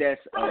maybe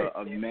that's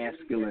a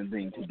masculine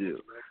thing to do.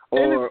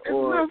 Or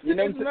you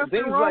know,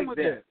 things like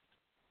that.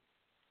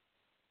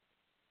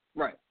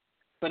 Right.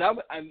 But I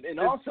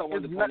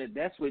wanted to point out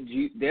that's what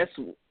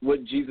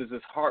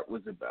Jesus' heart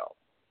was about.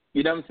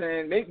 You know what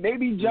I'm saying?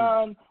 Maybe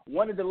John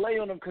wanted to lay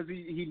on him because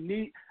he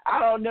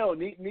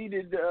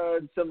needed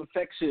some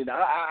affection.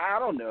 I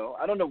don't know.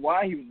 I don't know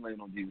why he was laying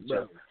on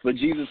Jesus, but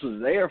Jesus was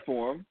there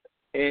for him,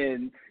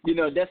 and you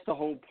know that's the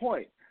whole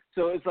point.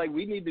 So it's like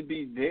we need to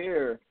be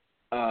there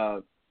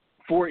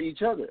for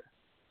each other,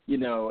 you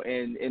know,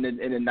 and in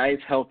a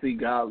nice, healthy,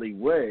 godly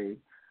way.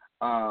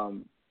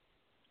 And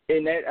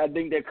that I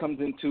think that comes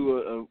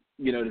into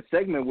the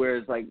segment where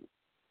it's like,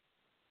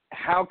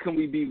 how can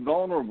we be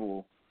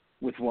vulnerable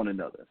with one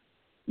another,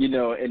 you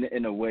know,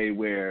 in a way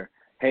where,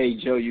 hey,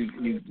 Joe,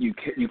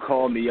 you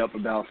called me up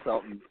about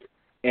something,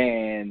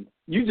 and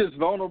you just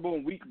vulnerable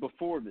and weak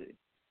before me.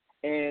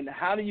 And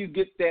how do you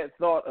get that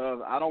thought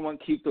of, I don't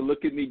want Keith to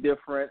look at me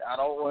different, I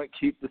don't want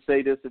Keith to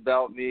say this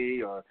about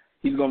me, or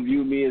he's going to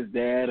view me as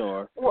that,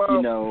 or,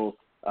 go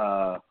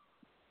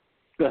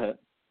ahead.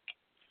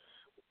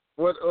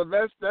 Well,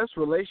 that's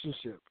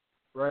relationship,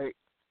 right?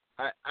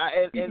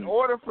 In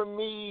order for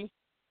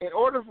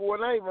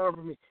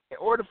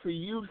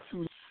you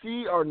to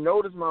see or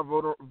notice my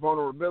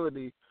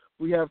vulnerability,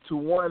 we have to,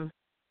 one,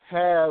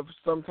 have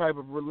some type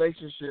of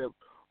relationship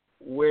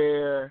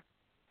where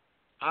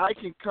I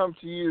can come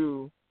to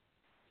you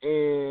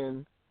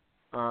in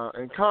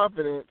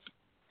confidence,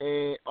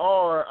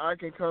 or I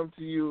can come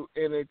to you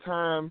in a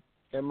time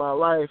in my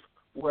life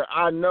where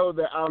I know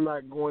that I'm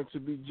not going to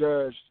be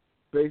judged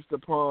based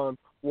upon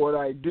what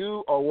I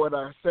do or what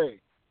I say,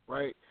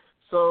 right?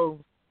 So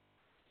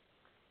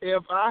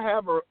if I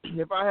have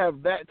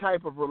that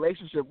type of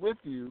relationship with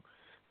you,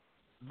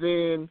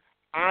 then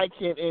I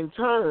can in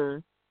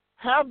turn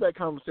have that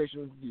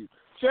conversation with you.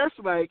 Just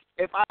like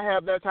if I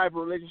have that type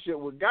of relationship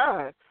with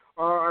God,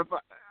 or if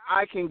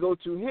I can go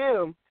to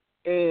Him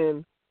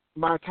in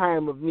my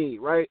time of need,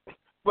 right?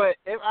 But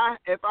if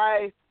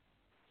I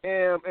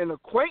am an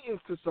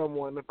acquaintance to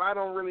someone, if I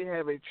don't really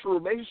have a true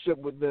relationship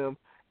with them,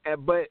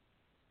 but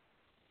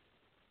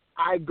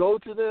I go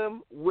to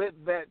them with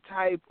that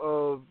type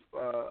of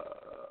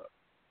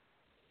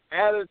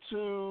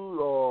attitude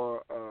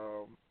or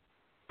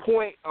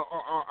point, or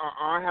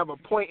I have a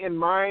point in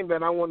mind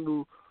that I want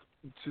to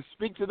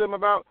speak to them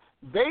about,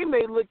 they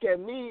may look at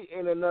me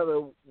in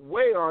another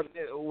way or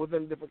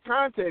within a different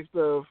context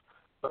of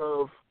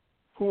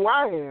who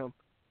I am,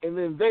 and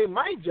then they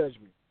might judge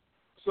me.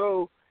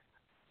 So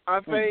I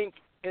think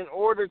in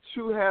order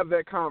to have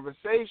that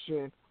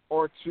conversation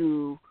or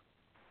to,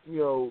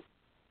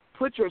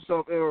 put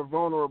yourself in a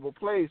vulnerable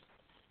place,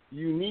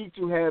 you need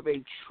to have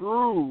a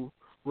true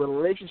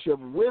relationship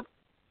with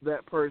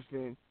that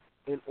person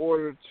in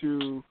order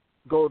to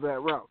go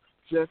that route.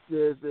 Just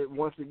as that,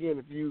 once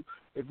again,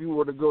 if you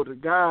were to go to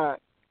God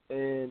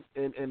in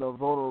a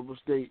vulnerable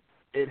state,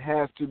 it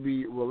has to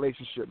be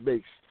relationship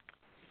based.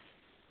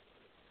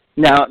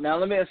 Now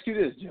let me ask you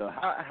this, Joe.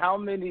 How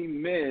many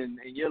men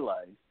in your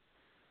life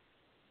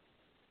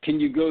can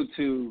you go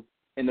to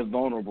in a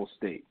vulnerable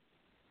state?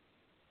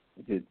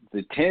 Is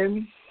it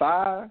 10,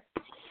 5,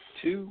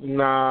 2?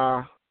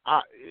 Nah,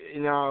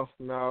 no.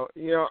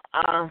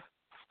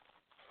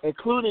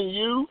 Including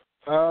you,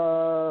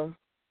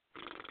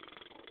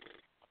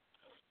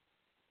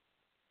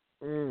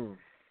 Mm.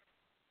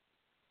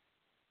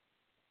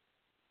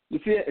 You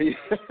see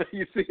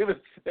what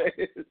I'm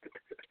saying?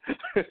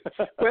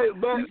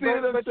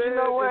 But you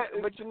know what?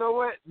 But you know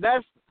what?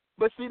 That's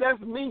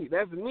me.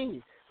 That's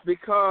me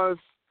because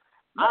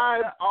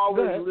I've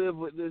always lived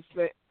with this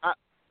thing.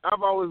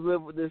 I've always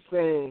lived with this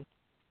saying.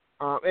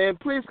 And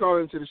please call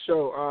into the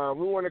show.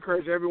 We want to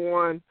encourage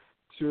everyone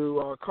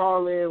to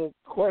call in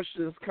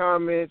questions,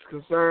 comments,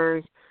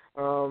 concerns.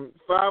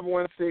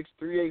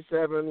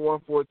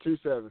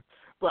 516-387-1427.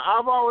 But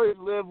I've always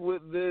lived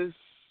with this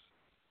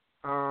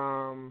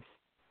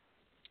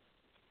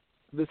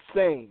the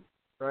saying,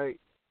 right?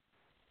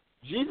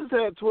 Jesus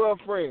had 12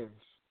 friends,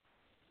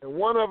 and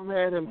one of them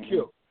had him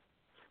killed.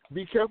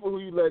 Be careful who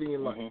you let in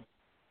your life.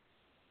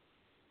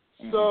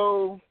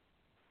 So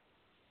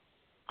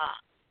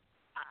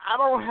I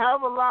don't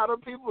have a lot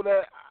of people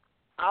that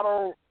I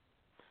don't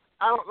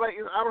have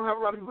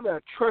a lot of people that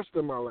I trust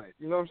in my life.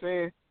 You know what I'm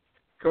saying?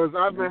 Because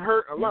I've been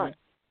hurt a lot,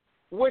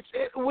 which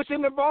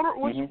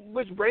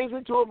brings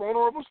me to a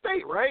vulnerable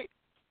state, right?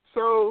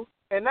 So,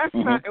 and that's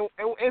not,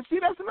 and see,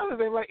 that's another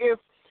thing. Like if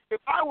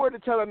I were to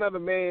tell another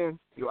man,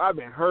 yo, I've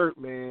been hurt,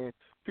 man.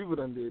 People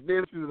done did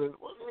this,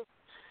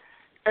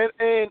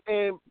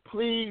 and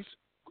please,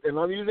 and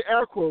I'm using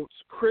air quotes,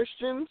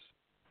 Christians,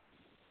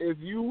 if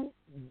you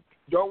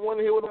don't want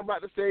to hear what I'm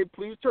about to say,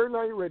 please turn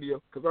on your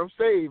radio because I'm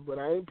saved, but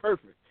I ain't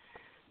perfect.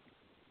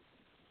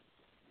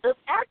 If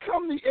I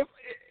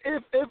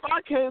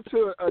came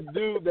to a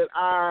dude that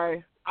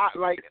I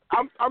like,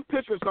 I'm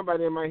picturing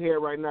somebody in my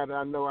head right now that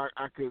I know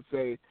I could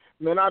say,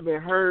 man, I've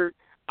been hurt,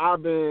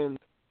 I've been,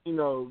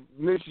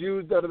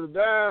 misused, They'd be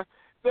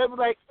like,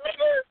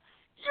 nigga,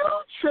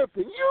 you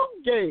tripping, you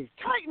gay,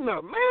 tighten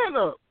up, man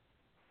up.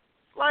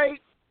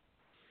 Like,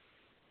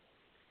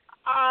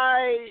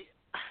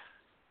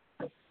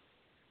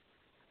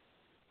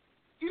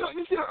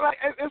 you see, like,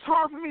 it's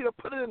hard for me to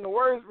put it into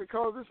words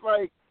because it's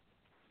like,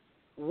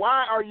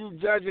 why are you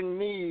judging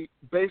me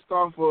based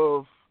off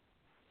of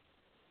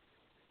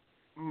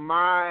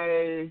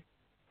my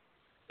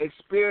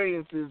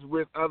experiences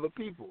with other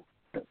people?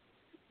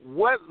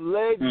 What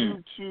led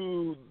you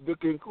to the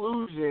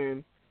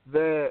conclusion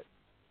that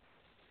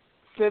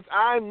since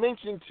I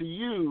mentioned to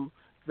you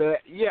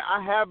that, yeah,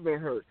 I have been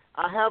hurt,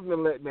 I have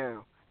been let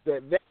down,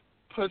 that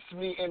puts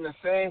me in the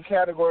same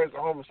category as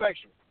a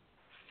homosexual?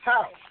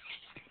 How?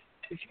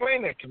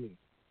 Explain that to me.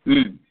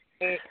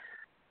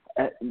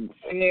 And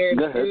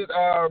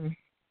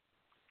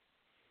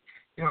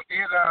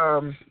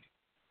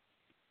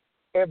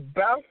it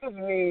bounces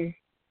me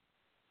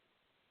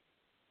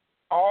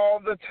all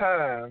the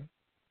time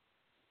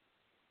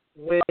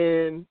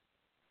when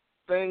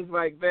things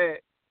like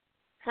that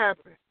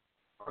happen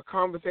or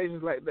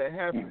conversations like that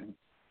happen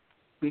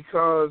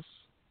because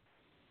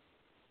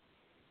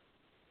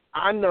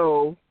I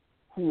know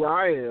who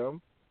I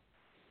am.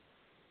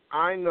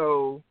 I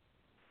know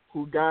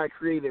who God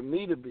created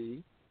me to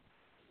be.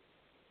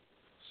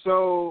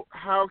 So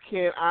how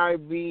can I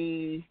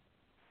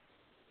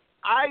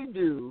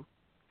do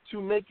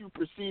to make you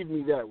perceive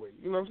me that way?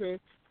 You know what I'm saying?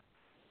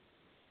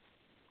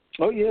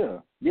 Oh, yeah.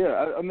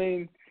 Yeah, I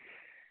mean,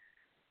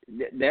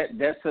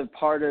 that's a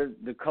part of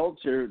the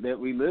culture that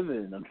we live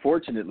in,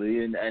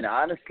 unfortunately. And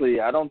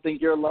honestly, I don't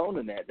think you're alone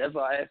in that. That's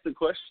why I asked the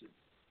question.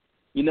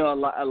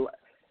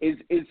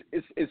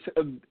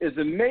 It's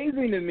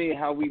amazing to me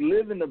how we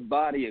live in the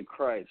body of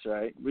Christ,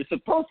 right? We're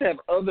supposed to have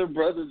other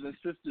brothers and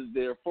sisters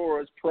there for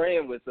us,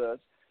 praying with us,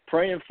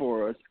 praying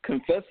for us,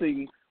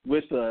 confessing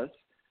with us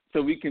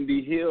so we can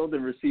be healed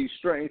and receive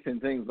strength and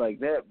things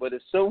like that. But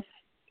it's so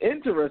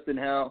interesting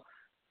how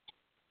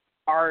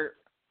our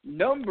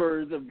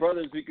numbers of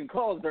brothers we can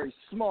call is very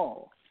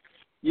small.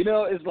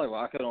 It's like,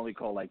 well, I could only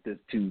call like these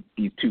two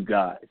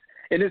guys.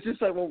 And it's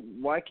just like, well,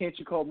 why can't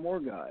you call more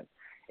guys?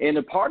 And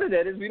a part of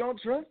that is we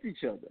don't trust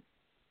each other.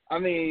 I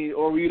mean,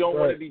 or we don't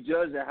want to be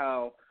judged at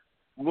how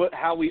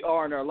we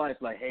are in our life.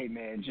 Like, hey,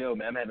 man, Joe,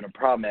 man, I'm having a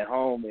problem at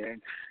home,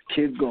 man.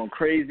 Kids going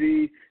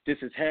crazy.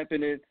 This is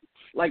happening.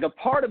 Like, a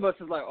part of us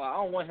is like, well, I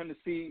don't want him to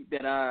see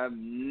that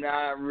I'm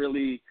not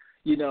really,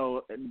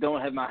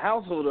 don't have my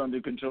household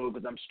under control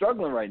because I'm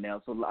struggling right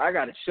now. So I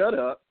got to shut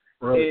up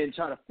and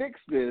try to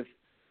fix this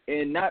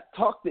and not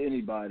talk to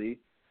anybody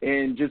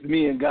and just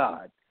me and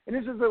God. And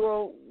it's just like,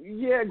 well,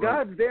 yeah,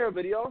 God's there,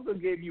 but he also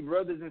gave you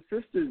brothers and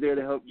sisters there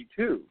to help you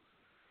too.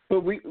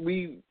 But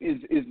maybe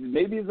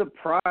it's a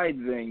pride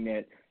thing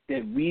that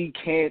we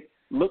can't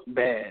look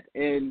bad.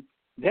 And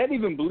that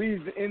even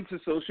bleeds into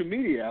social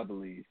media, I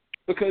believe.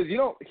 Because you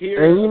don't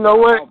hear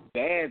how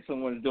bad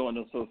someone's doing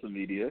on social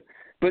media.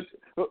 But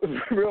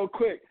real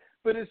quick,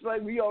 but it's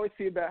like we always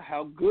see about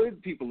how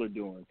good people are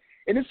doing.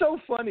 And it's so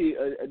funny,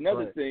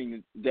 another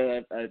thing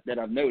that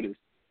I've noticed.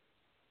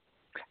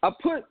 I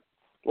put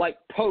like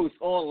posts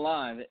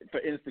online for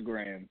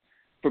Instagram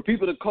for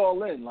people to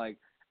call in. Like,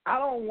 I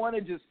don't want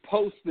to just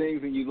post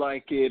things and you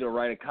like it or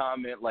write a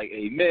comment like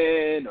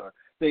amen or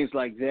things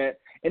like that.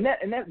 And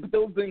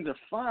those things are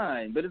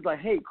fine. But it's like,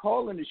 hey,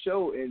 call in the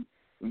show and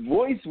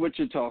voice what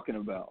you're talking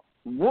about.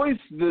 Voice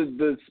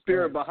the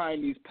spirit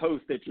behind these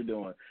posts that you're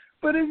doing.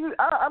 But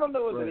I don't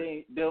know if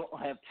they don't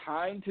have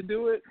time to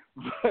do it,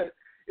 but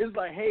it's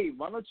like, hey,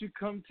 why don't you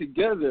come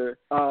together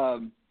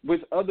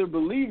with other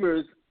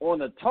believers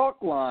on a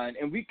talk line,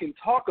 and we can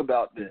talk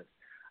about this.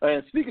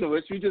 And speaking of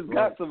which, we just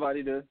got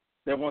somebody that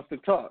wants to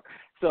talk.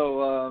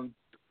 So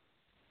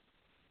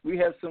we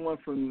have someone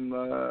from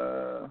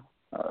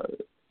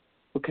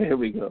okay, here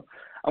we go.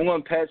 I'm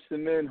going to patch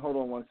them in. Hold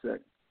on one sec.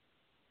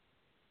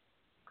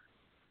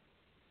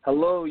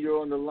 Hello, you're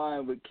on the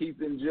line with Keith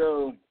and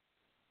Joe.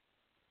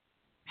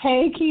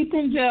 Hey, Keith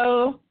and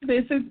Joe.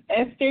 This is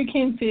Esther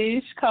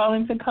Kentish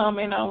calling to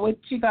comment on what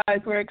you guys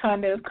were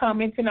kind of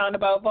commenting on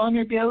about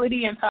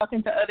vulnerability and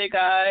talking to other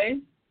guys.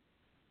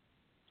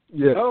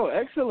 Yes. Oh,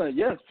 excellent.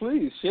 Yes,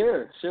 please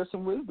share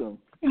some wisdom.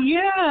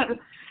 Yeah.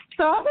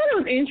 So I thought it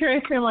was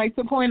interesting, like,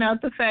 to point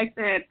out the fact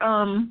that,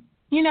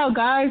 you know,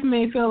 guys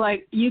may feel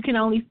like you can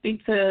only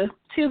speak to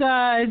 2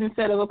 guys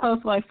instead of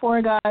opposed to, like,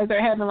 4 guys, or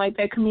having, like,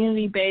 that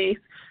community base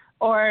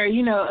or,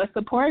 you know, a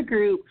support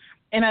group.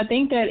 And I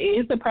think that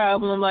is the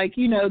problem, like,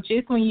 you know,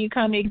 just when you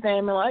kind of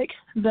examine, like,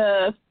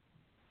 the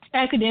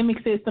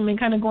academic system and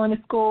kind of going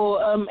to school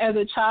as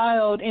a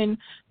child and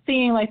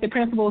seeing, like, the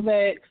principles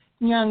that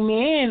young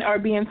men are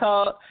being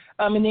taught,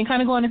 and then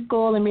kind of going to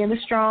school and being the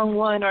strong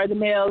one or the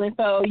male. And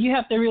so you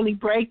have to really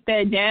break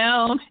that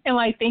down and,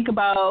 like, think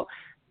about,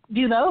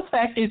 do those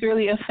factors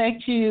really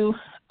affect you?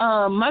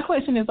 My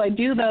question is, like,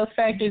 do those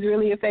factors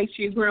really affect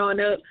you growing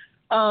up?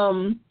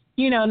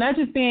 You know, not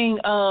just being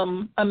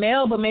a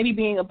male, but maybe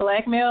being a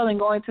black male and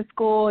going to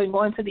school and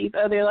going to these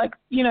other, like,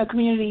 you know,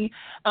 community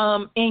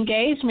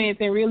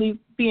engagements and really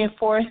being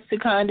forced to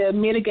kind of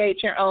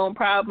mitigate your own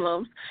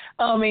problems,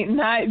 and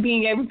not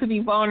being able to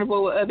be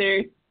vulnerable with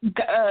other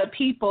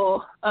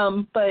people,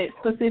 but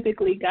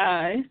specifically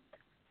guys.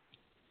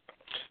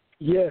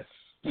 Yes.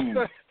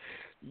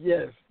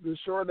 Yes. The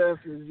short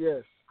answer is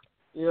yes.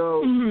 You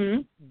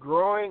know,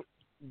 growing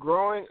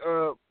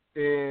up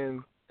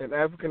in an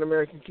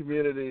African-American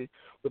community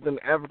within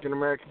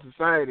African-American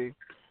society,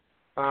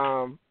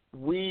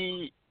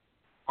 we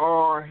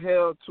are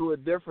held to a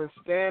different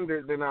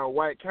standard than our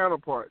white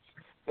counterparts.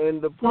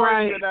 And the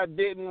part that I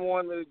didn't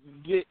want to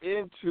get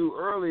into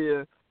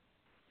earlier,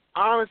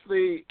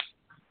 honestly,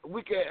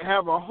 we could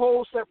have a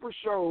whole separate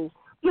show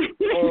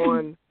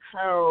on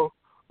how,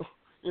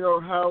 you know,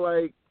 how,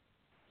 like,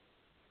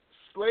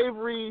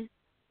 slavery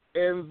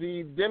and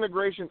the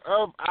denigration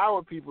of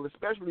our people,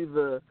 especially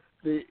the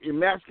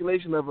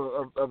emasculation of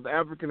the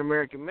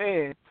African-American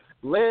man,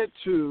 led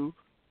to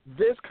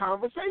this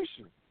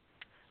conversation.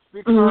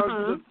 Because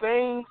the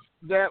things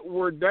that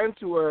were done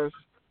to us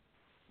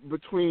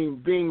between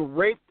being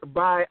raped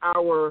by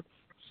our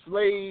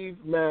slave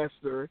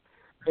master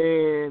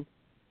and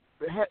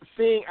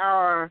seeing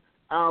our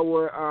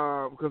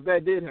because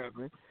that did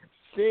happen,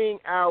 seeing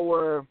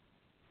our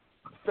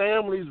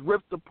families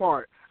ripped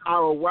apart,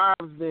 our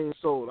wives being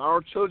sold, our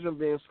children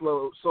being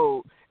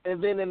sold,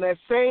 and then in that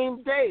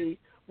same day,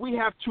 we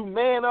have to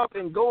man up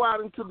and go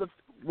out into the,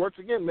 once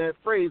again, that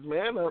phrase,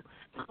 man up,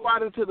 go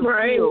out into the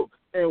field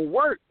and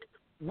work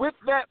with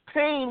that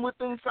pain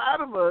within inside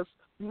of us,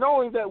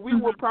 knowing that we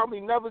will probably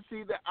never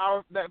see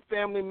that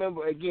family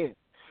member again.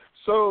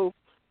 So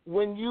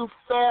when you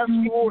fast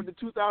forward to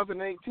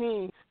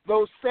 2018,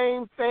 those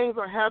same things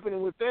are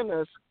happening within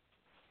us.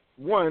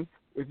 One,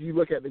 if you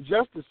look at the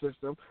justice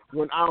system,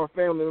 when our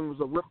family members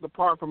are ripped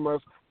apart from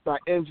us by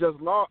unjust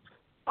law,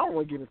 I don't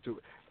want to get into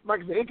it.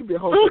 Like I said, it could be a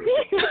whole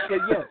thing. But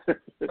yes.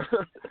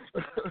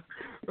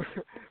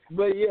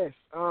 But yes,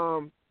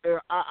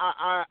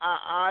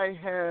 I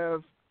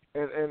have,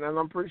 and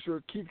I'm pretty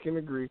sure Keith can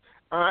agree,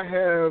 I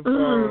have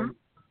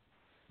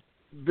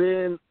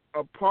been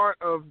a part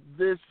of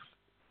this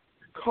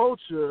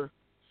culture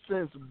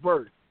since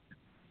birth.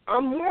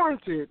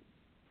 Unwarranted,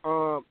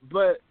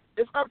 but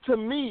it's up to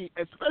me,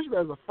 especially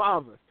as a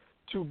father,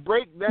 to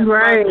break that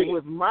cycle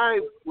with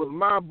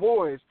my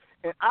boys.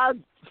 And I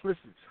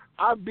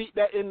beat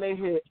that in their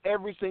head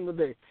every single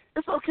day.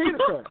 It's okay to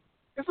cry.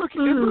 It's okay.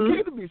 It's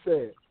okay to be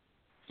sad.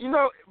 You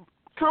know,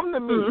 come to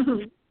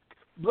me.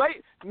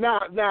 Now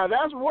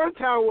that's one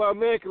time where a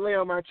man can lay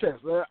on my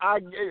chest. That's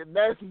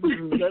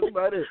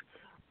about it.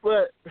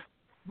 But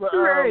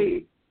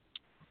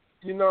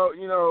you know,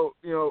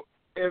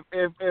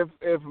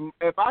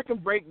 if I can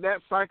break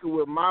that cycle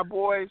with my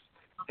boys,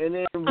 and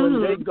then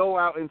when they go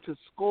out into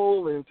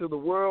school and into the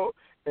world,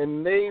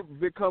 and they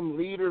become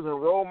leaders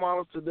and role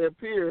models to their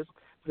peers,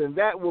 then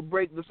that will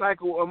break the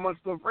cycle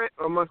amongst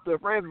their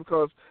friends,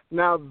 because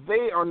now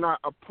they are not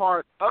a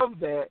part of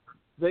that.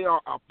 They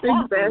are a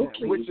part of that,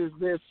 which is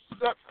they're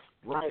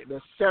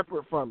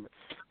separate from it.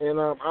 And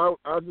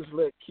I'll just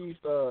let Keith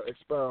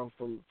expound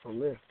from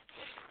there.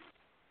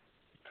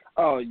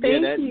 Oh yeah,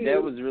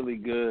 that was really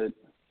good.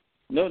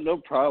 No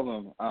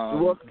problem.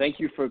 Thank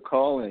you for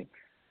calling.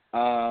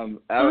 I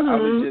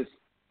was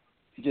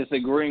just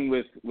agreeing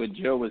with what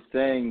Joe was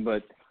saying,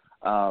 but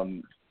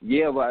I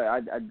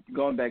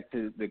going back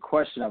to the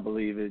question, I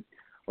believe it,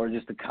 or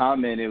just a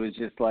comment. It was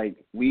just like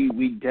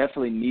we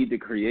definitely need to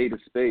create a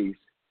space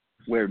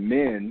where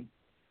men,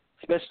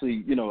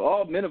 especially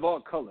all men of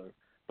all color,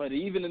 but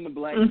even in the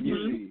black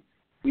community,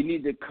 we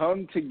need to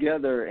come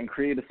together and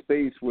create a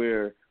space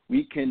where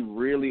we can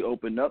really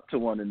open up to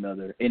one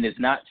another, and it's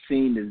not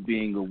seen as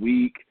being a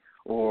weak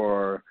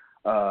or,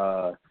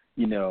 or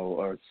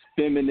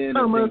feminine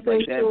or things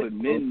like that, but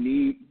men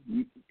need,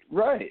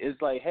 right, it's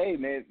like, hey,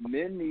 man,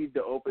 men need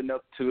to open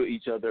up to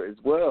each other as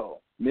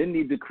well. Men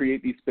need to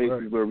create these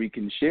spaces where we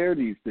can share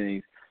these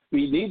things.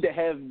 We need to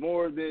have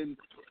more than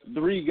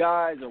 3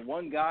 guys or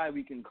 1 guy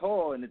we can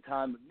call in a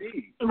time of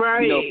need.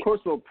 Right. Of course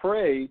we'll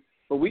pray,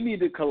 but we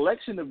need a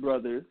collection of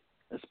brothers,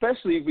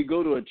 especially if we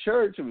go to a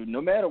church,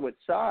 no matter what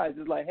size.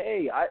 It's like,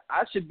 hey, I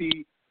should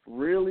be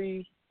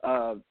really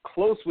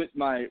close with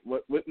my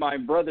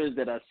brothers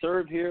that I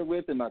serve here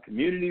with, in my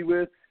community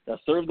with, that I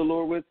serve the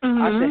Lord with.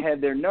 I should have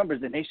their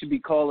numbers, and they should be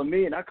calling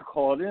me, and I could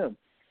call them.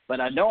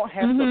 But I don't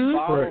have to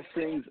bottle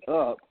things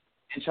up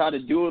and try to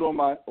do it on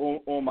my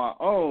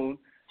own.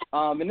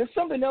 And there's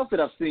something else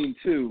that I've seen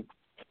too.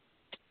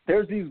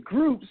 There's these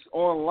groups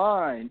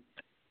online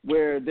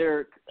where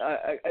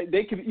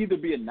they can either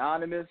be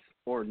anonymous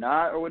or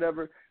not or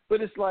whatever.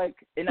 But it's like,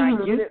 and I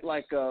get it,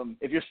 like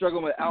if you're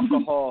struggling with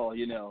alcohol,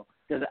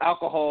 there's an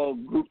alcohol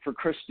group for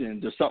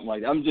Christians or something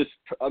like that. I'm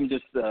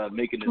just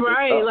making this up.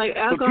 Like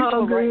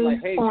alcohol groups,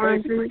 like, hey,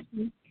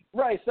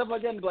 right, stuff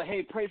like that. And be like,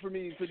 hey, pray for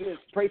me for this,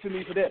 pray for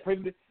me for that, pray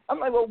for this. I'm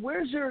like, well,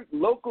 where's your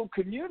local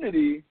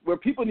community where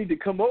people need to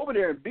come over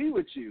there and be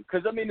with you?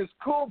 Because, it's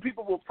cool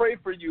people will pray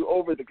for you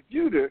over the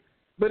computer,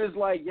 but it's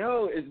like,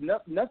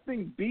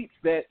 nothing beats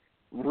that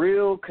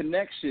real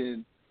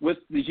connection with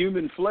the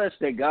human flesh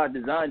that God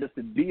designed us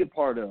to be a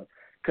part of.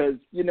 Because,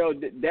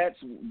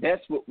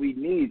 that's what we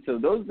need. So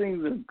those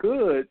things are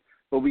good,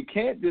 but we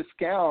can't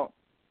discount,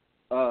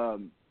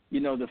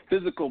 the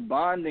physical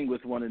bonding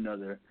with one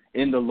another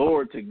in the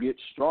Lord to get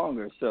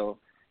stronger. So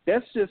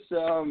that's just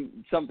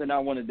something I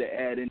wanted to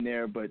add in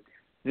there. But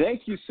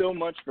thank you so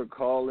much for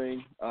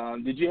calling.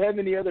 Did you have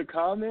any other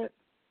comment?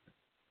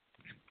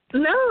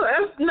 No,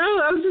 I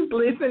was just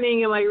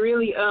listening and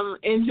really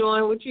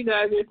enjoying what you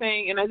guys are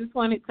saying, and I just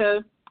wanted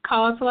to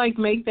call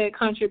to make that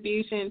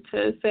contribution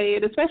to say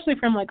it, especially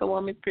from a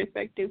woman's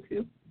perspective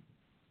too.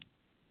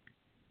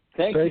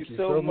 Thank you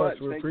so much.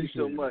 Thank you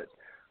so much.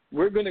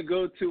 We're going to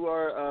go to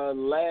our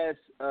last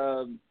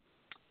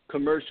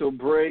commercial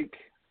break,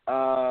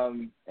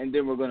 and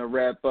then we're going to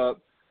wrap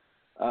up.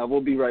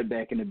 We'll be right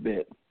back in a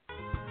bit.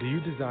 Do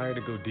you desire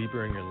to go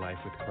deeper in your life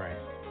with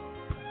Christ?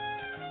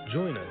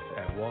 Join us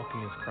at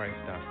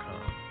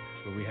walkingaschrist.com,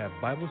 where we have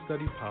Bible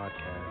study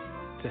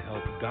podcasts to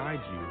help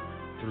guide you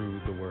through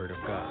the Word of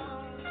God.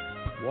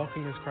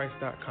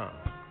 walkingaschrist.com.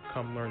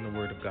 Come learn the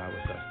Word of God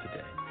with us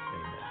today.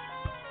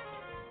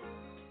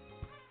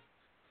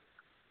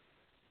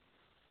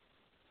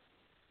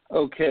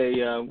 Okay,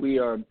 we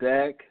are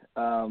back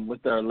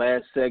with our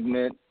last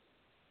segment,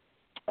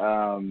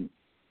 and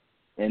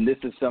this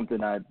is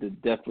something I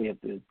definitely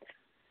have to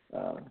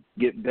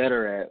get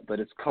better at, but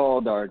it's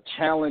called our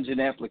challenge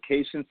and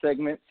application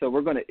segment. So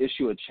we're going to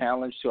issue a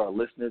challenge to our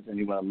listeners,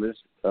 anyone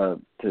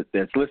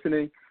that's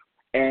listening,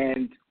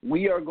 and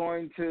we are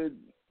going to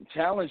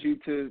challenge you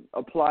to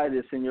apply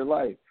this in your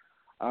life.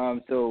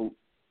 So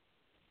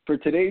for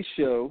today's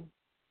show,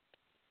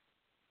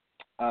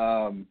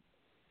 I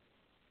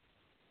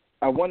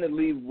want to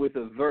leave with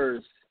a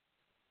verse,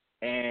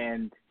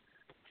 and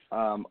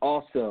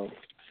also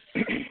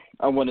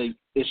I want to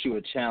issue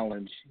a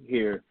challenge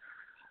here.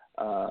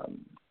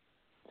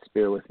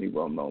 Bear with me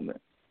one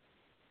moment.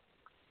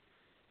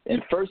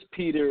 In 1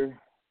 Peter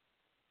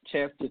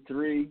chapter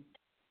 3,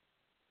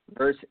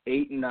 verse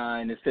 8 and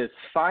 9, it says,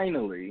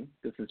 finally,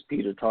 this is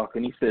Peter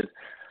talking, he says,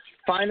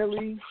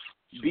 finally,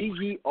 be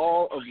ye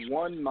all of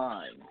one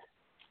mind,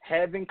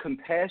 having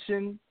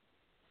compassion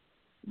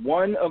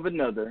one of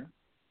another,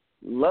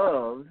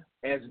 love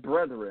as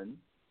brethren,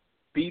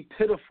 be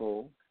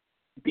pitiful,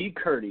 be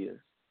courteous,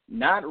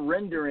 not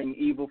rendering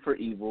evil for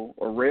evil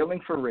or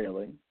railing for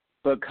railing,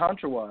 but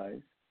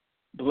contrariwise,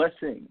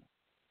 blessing,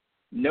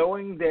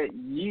 knowing that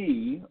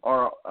ye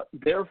are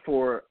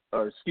thereunto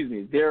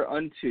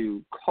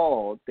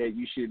called that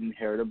you should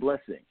inherit a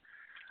blessing.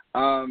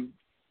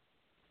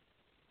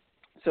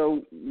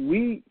 So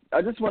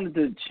I just wanted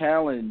to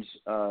challenge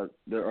our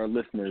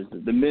listeners,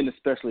 the men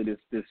especially.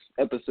 This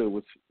episode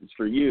was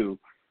for you.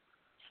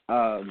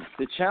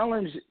 To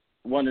challenge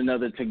one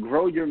another to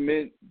grow your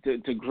men,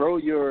 to grow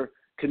your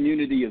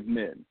community of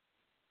men.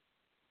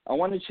 I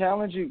want to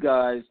challenge you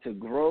guys to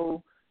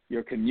grow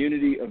your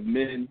community of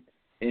men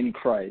in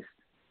Christ,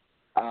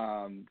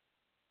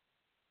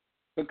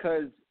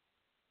 because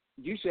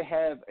you should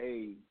have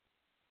a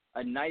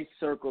nice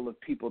circle of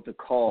people to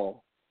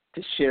call,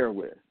 to share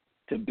with,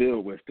 to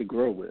build with, to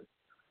grow with.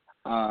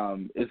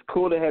 It's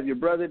cool to have your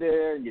brother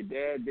there and your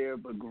dad there,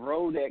 but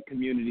grow that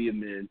community of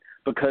men,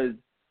 because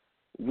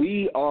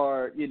we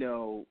are,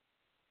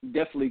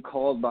 definitely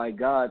called by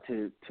God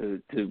to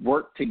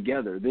work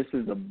together. This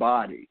is a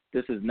body.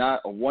 This is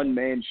not a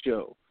one-man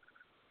show.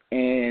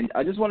 And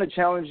I just want to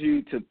challenge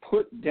you to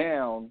put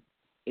down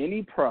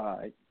any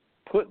pride,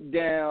 put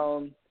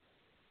down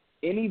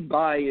any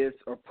bias,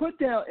 or put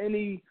down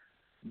any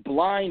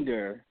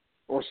blinder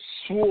or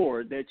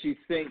sword that you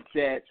think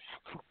that,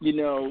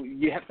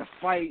 you have to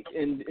fight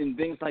and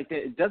things like that.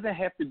 It doesn't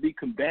have to be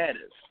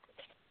combative.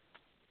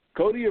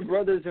 Go to your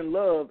brothers in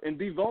love and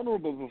be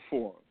vulnerable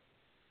before them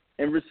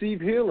and receive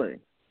healing.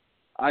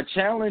 I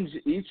challenge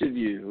each of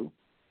you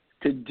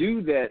to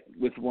do that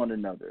with one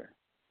another.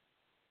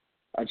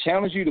 I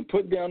challenge you to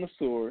put down the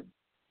sword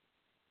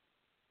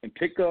and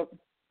pick up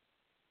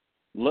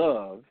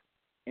love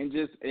and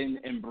just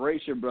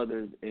embrace your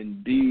brothers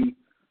and be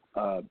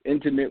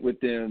intimate with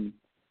them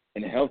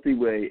in a healthy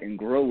way and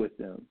grow with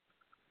them.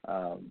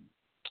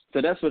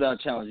 So that's what I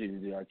challenge you to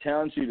do. I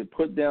challenge you to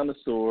put down the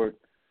sword,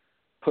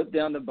 put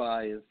down the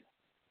bias,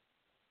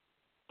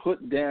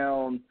 put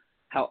down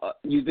how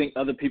you think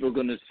other people are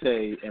going to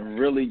say, and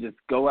really just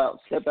go out,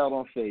 step out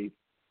on faith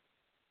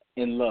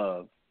in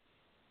love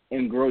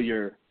and grow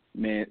your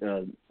men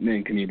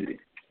community.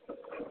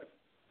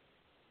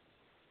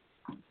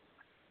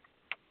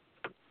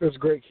 That's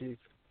great, Keith.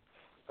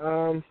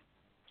 I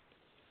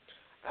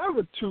have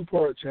a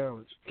two-part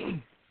challenge.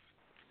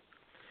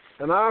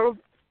 And I'll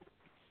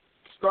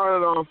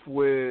start it off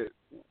with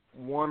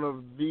one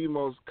of the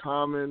most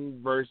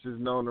common verses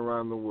known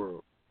around the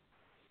world.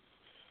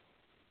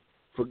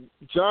 For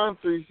John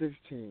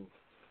 3:16,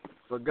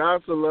 for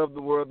God so loved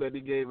the world that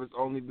he gave his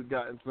only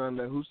begotten Son,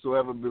 that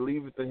whosoever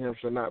believeth in him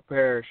shall not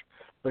perish,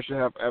 but shall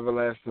have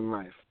everlasting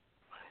life.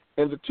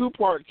 And the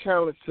two-part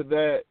challenge to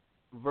that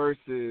verse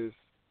is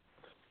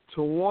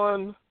to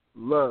one,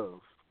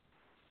 love.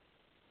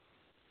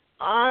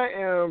 I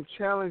am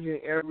challenging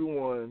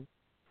everyone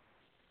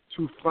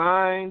to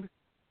find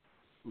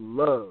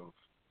love.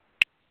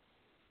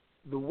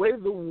 The way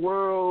the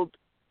world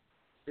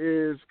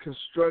is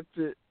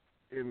constructed,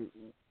 and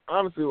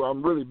honestly,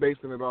 I'm really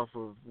basing it off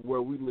of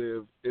where we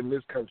live in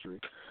this country.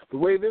 The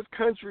way this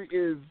country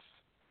is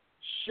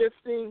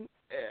shifting,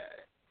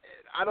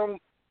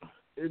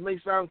 it may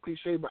sound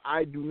cliche, but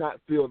I do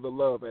not feel the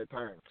love at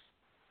times.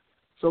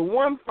 So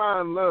one,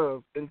 find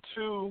love, and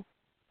two,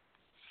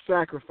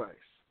 sacrifice,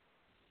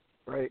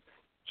 right?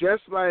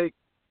 Just like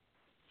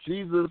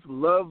Jesus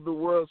loved the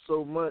world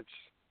so much,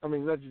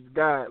 not just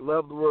God,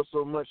 loved the world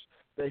so much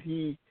that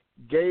he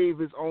gave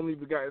his only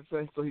begotten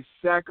Son, so he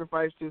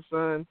sacrificed his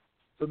Son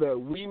so that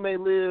we may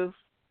live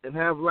and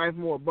have life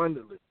more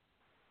abundantly.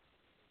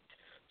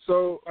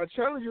 So I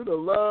challenge you to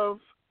love,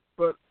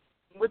 but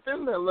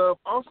within that love,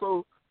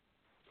 also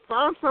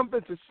find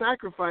something to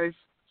sacrifice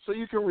so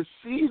you can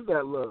receive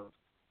that love.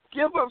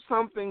 Give up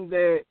something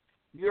that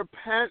you're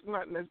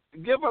passionate.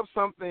 Give up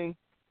something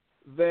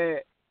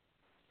that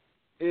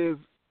is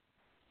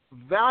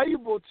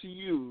valuable to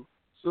you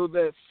so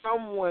that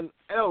someone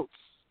else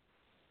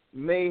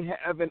may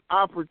have an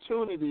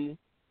opportunity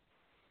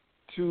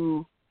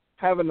to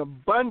have an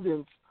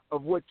abundance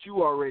of what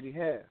you already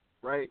have,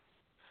 right?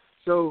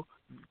 So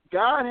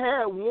God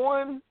had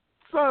one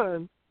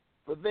Son,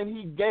 but then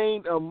he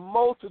gained a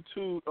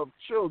multitude of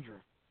children,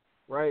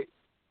 right,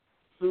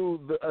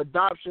 through the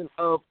adoption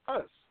of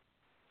us.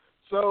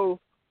 So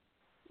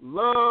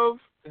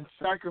love and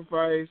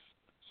sacrifice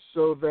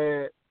so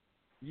that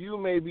you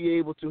may be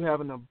able to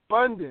have an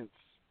abundance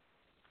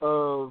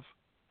of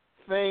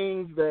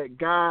things that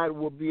God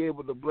will be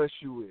able to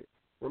bless you with.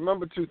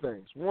 Remember two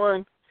things.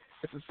 One,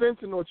 it's a sin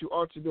to know what you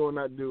ought to do and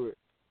not do it.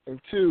 And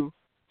two,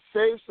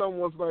 save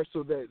someone's life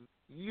so that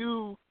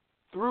you,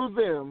 through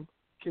them,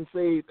 can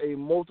save a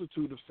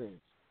multitude of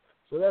sins.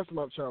 So that's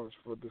my challenge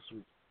for this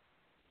week.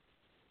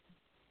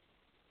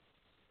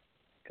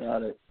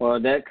 Got it.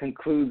 Well, that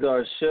concludes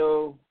our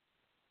show.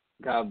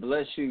 God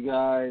bless you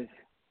guys.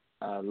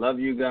 Love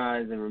you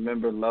guys. And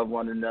remember, love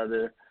one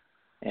another.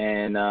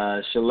 And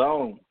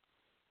shalom.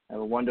 Have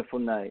a wonderful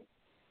night.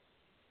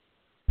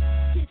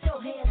 Get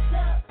your hands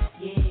up,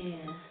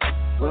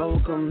 yeah.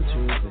 Welcome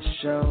to the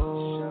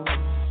show.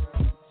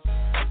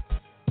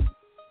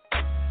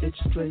 It's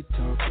Straight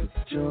Talk with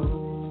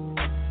Joe.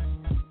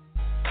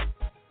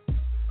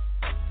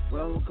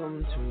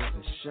 Welcome to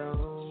the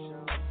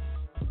show.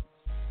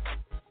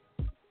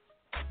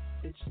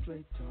 It's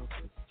Straight Talk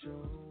with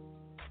Joe.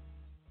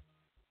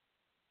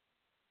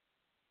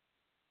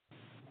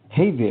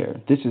 Hey there,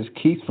 this is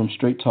Keith from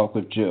Straight Talk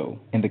with Joe,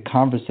 and the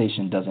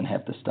conversation doesn't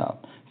have to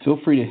stop. Feel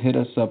free to hit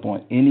us up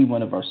on any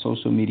one of our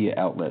social media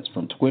outlets,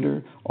 from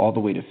Twitter all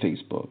the way to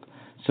Facebook.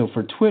 So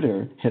for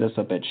Twitter, hit us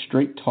up at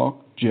Straight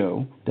Talk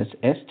Joe, that's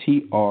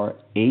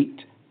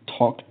STR8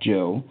 Talk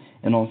Joe,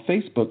 and on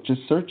Facebook,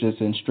 just search us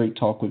in Straight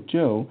Talk with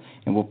Joe,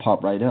 and we'll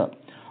pop right up.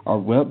 Our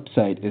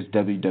website is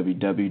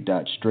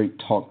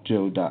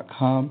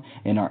www.straighttalkjoe.com,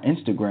 and our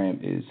Instagram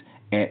is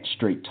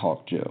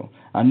 @StraightTalkJoe.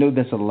 I know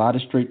that's a lot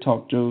of Straight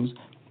Talk Joes,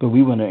 but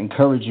we want to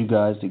encourage you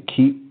guys to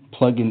keep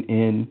plugging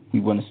in. We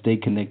want to stay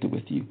connected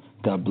with you.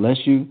 God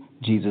bless you.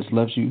 Jesus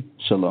loves you.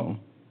 Shalom.